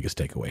safe is the biggest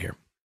takeaway here.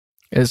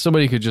 As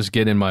somebody could just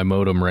get in my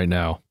modem right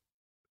now,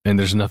 and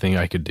there's nothing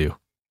I could do.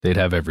 They'd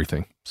have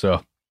everything.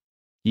 So,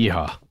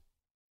 yeehaw.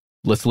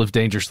 Let's live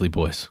dangerously,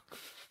 boys.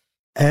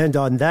 And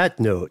on that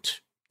note,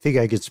 I think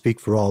I could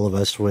speak for all of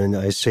us when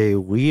I say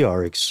we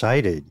are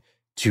excited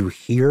to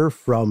hear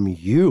from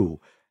you.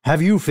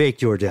 Have you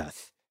faked your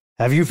death?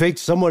 Have you faked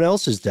someone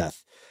else's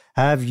death?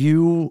 Have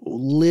you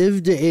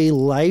lived a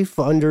life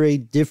under a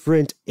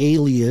different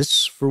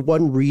alias for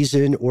one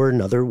reason or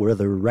another,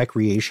 whether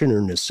recreation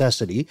or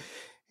necessity,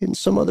 in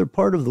some other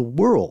part of the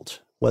world,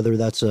 whether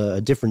that's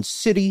a different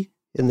city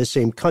in the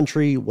same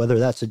country, whether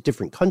that's a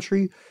different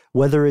country,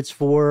 whether it's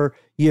for,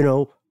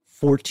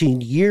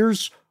 14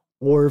 years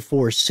or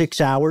for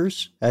 6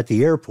 hours at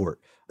the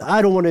airport?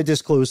 I don't want to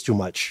disclose too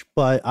much,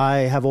 but I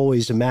have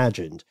always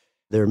imagined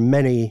there are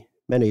many,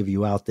 many of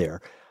you out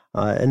there.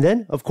 And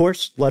then, of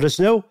course, let us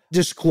know.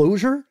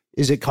 Disclosure,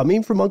 is it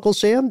coming from Uncle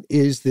Sam?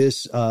 Is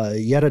this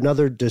yet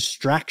another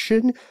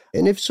distraction?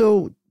 And if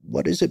so,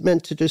 what is it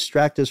meant to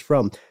distract us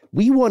from?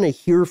 We want to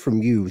hear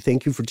from you.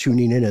 Thank you for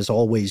tuning in. As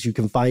always, you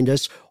can find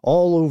us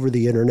all over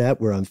the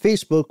internet. We're on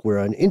Facebook. We're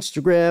on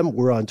Instagram.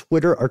 We're on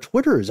Twitter. Our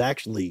Twitter is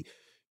actually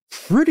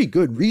pretty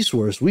good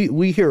resource.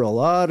 We hear a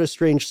lot of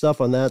strange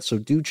stuff on that, so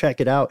do check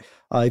it out.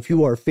 If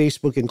you are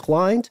Facebook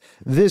inclined,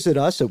 visit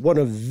us at one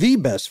of the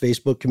best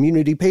Facebook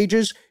community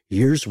pages.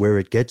 Here's where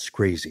it gets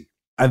crazy.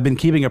 I've been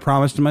keeping a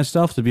promise to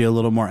myself to be a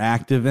little more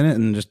active in it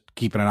and just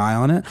keeping an eye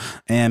on it.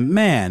 And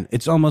man,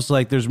 it's almost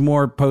like there's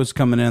more posts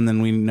coming in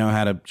than we know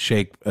how to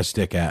shake a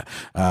stick at.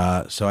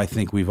 So I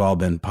think we've all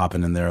been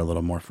popping in there a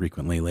little more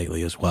frequently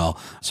lately as well.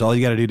 So all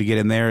you got to do to get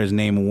in there is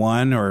name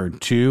 1 or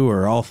 2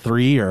 or all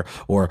 3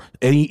 or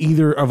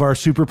either of our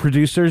super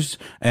producers,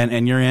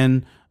 and you're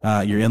in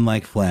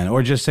like Flynn,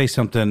 or just say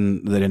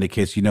something that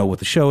indicates you know what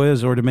the show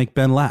is, or to make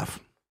Ben laugh.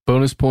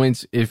 Bonus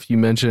points if you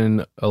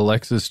mention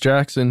Alexis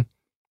Jackson.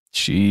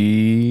 If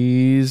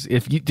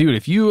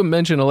you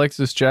mention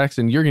Alexis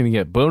Jackson, you're going to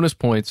get bonus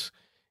points,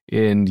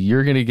 and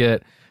you're going to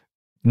get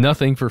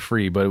nothing for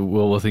free, but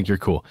we'll think you're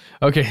cool.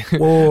 Okay.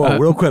 Whoa,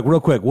 real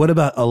quick. What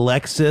about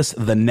Alexis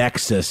the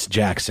Nexus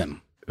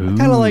Jackson? Kind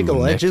of like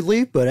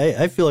allegedly, but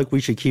I feel like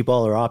we should keep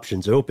all our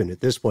options open at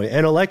this point.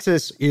 And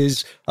Alexis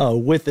is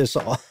with us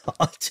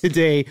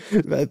today.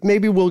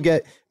 Maybe we'll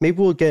get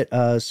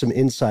some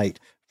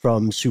insight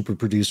from super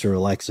producer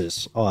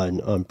Alexis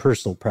on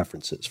personal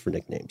preferences for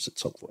nicknames at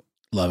some point.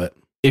 Love it.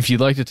 If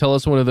you'd like to tell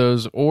us one of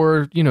those,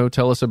 or,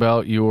 tell us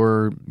about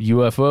your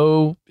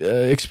UFO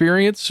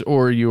experience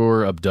or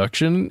your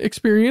abduction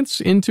experience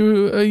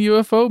into a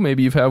UFO,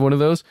 maybe you've had one of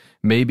those.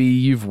 Maybe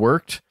you've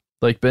worked,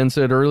 like Ben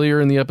said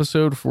earlier in the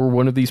episode, for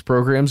one of these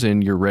programs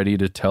and you're ready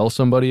to tell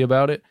somebody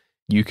about it.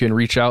 You can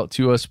reach out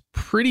to us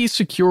pretty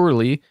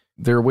securely.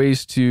 There are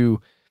ways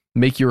to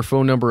make your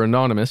phone number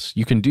anonymous.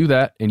 You can do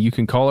that, and you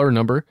can call our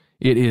number.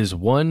 It is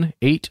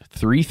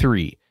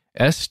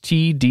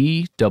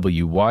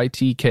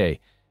 1-833-STDWYTK.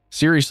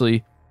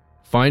 Seriously,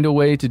 find a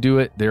way to do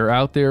it. They're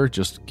out there.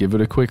 Just give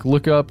it a quick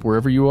look up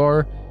wherever you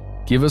are.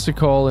 Give us a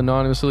call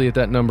anonymously at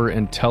that number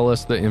and tell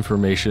us the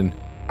information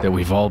that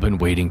we've all been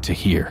waiting to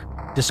hear.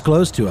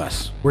 Disclose to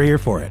us. We're here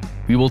for it.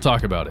 We will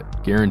talk about it.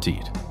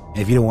 Guaranteed. And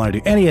if you don't want to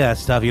do any of that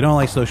stuff, you don't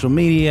like social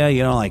media,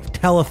 you don't like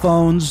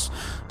telephones,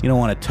 you don't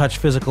want to touch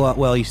physical,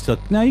 well, you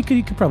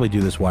could probably do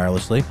this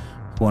wirelessly.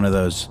 One of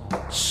those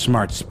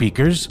smart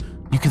speakers.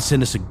 You can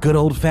send us a good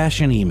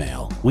old-fashioned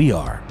email. We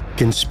are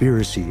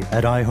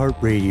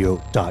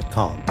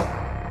conspiracy@iheartradio.com.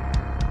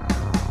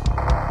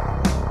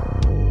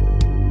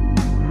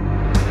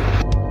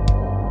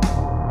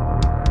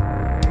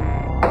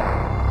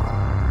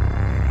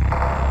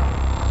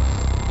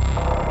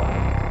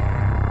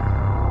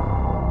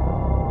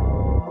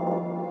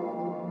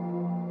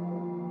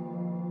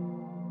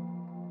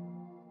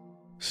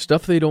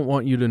 Stuff They Don't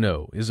Want You to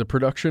Know is a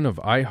production of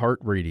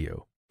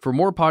iHeartRadio. For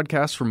more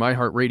podcasts from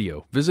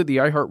iHeartRadio, visit the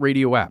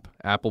iHeartRadio app,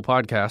 Apple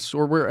Podcasts,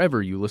 or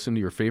wherever you listen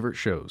to your favorite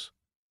shows.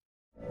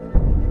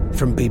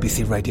 From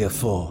BBC Radio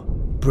 4,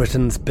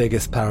 Britain's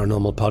biggest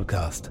paranormal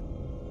podcast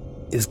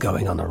is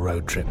going on a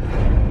road trip.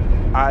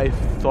 I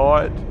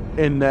thought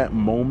in that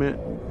moment,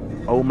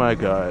 oh my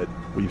God,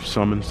 we've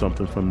summoned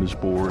something from this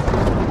board.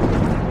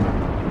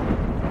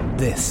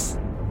 This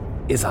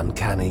is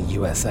Uncanny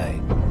USA.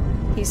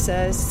 He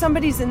says,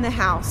 somebody's in the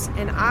house,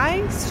 and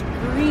I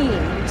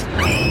screamed.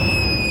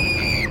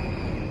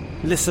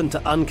 Listen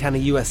to Uncanny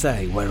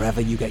USA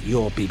wherever you get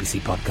your BBC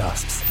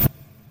podcasts,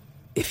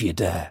 if you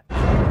dare.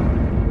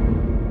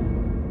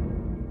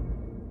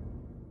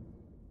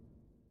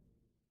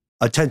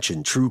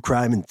 Attention, true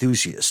crime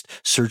enthusiast.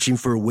 Searching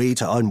for a way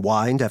to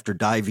unwind after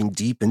diving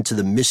deep into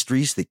the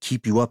mysteries that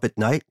keep you up at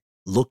night?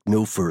 Look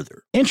no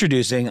further.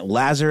 Introducing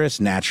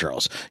Lazarus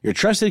Naturals, your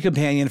trusted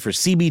companion for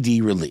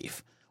CBD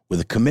relief. With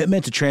a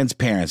commitment to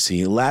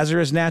transparency,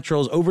 Lazarus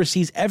Naturals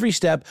oversees every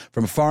step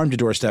from farm to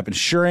doorstep,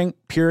 ensuring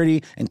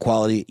purity and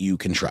quality you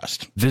can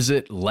trust.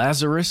 Visit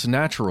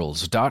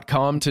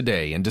LazarusNaturals.com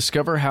today and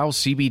discover how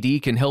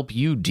CBD can help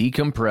you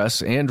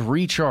decompress and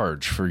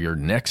recharge for your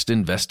next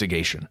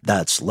investigation.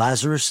 That's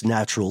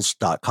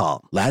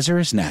LazarusNaturals.com.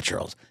 Lazarus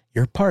Naturals,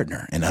 your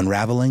partner in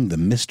unraveling the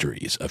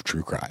mysteries of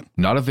true crime.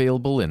 Not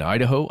available in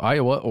Idaho,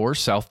 Iowa, or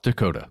South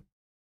Dakota.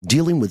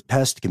 Dealing with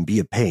pests can be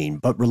a pain,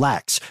 but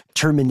relax.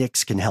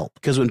 Terminix can help.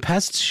 Because when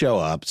pests show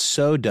up,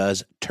 so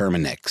does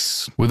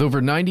Terminix. With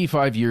over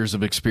 95 years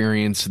of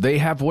experience, they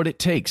have what it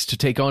takes to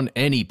take on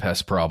any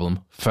pest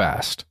problem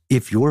fast.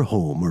 If your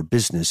home or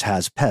business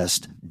has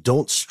pests,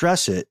 don't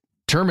stress it.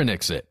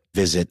 Terminix it.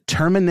 Visit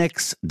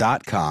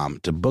Terminix.com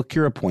to book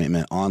your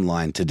appointment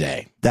online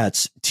today.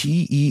 That's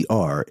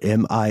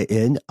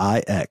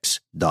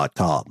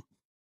TERMINIX.com.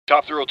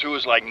 Top Thrill 2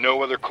 is like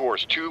no other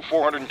course. 2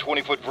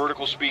 420-foot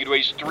vertical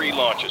speedways, 3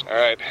 launches. All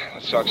right,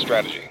 let's talk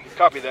strategy.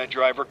 Copy that,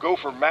 driver. Go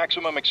for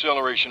maximum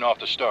acceleration off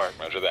the start.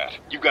 Roger that.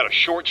 You've got a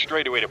short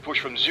straightaway to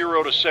push from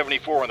 0 to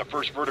 74 on the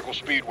first vertical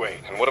speedway.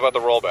 And what about the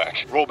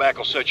rollback? Rollback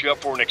will set you up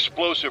for an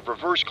explosive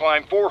reverse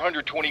climb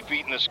 420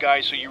 feet in the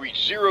sky so you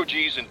reach 0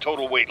 Gs in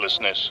total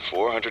weightlessness.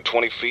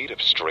 420 feet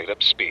of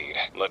straight-up speed.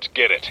 Let's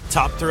get it.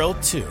 Top Thrill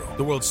 2,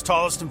 the world's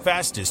tallest and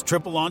fastest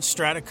triple-launch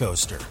strata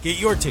coaster. Get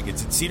your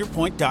tickets at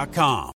cedarpoint.com.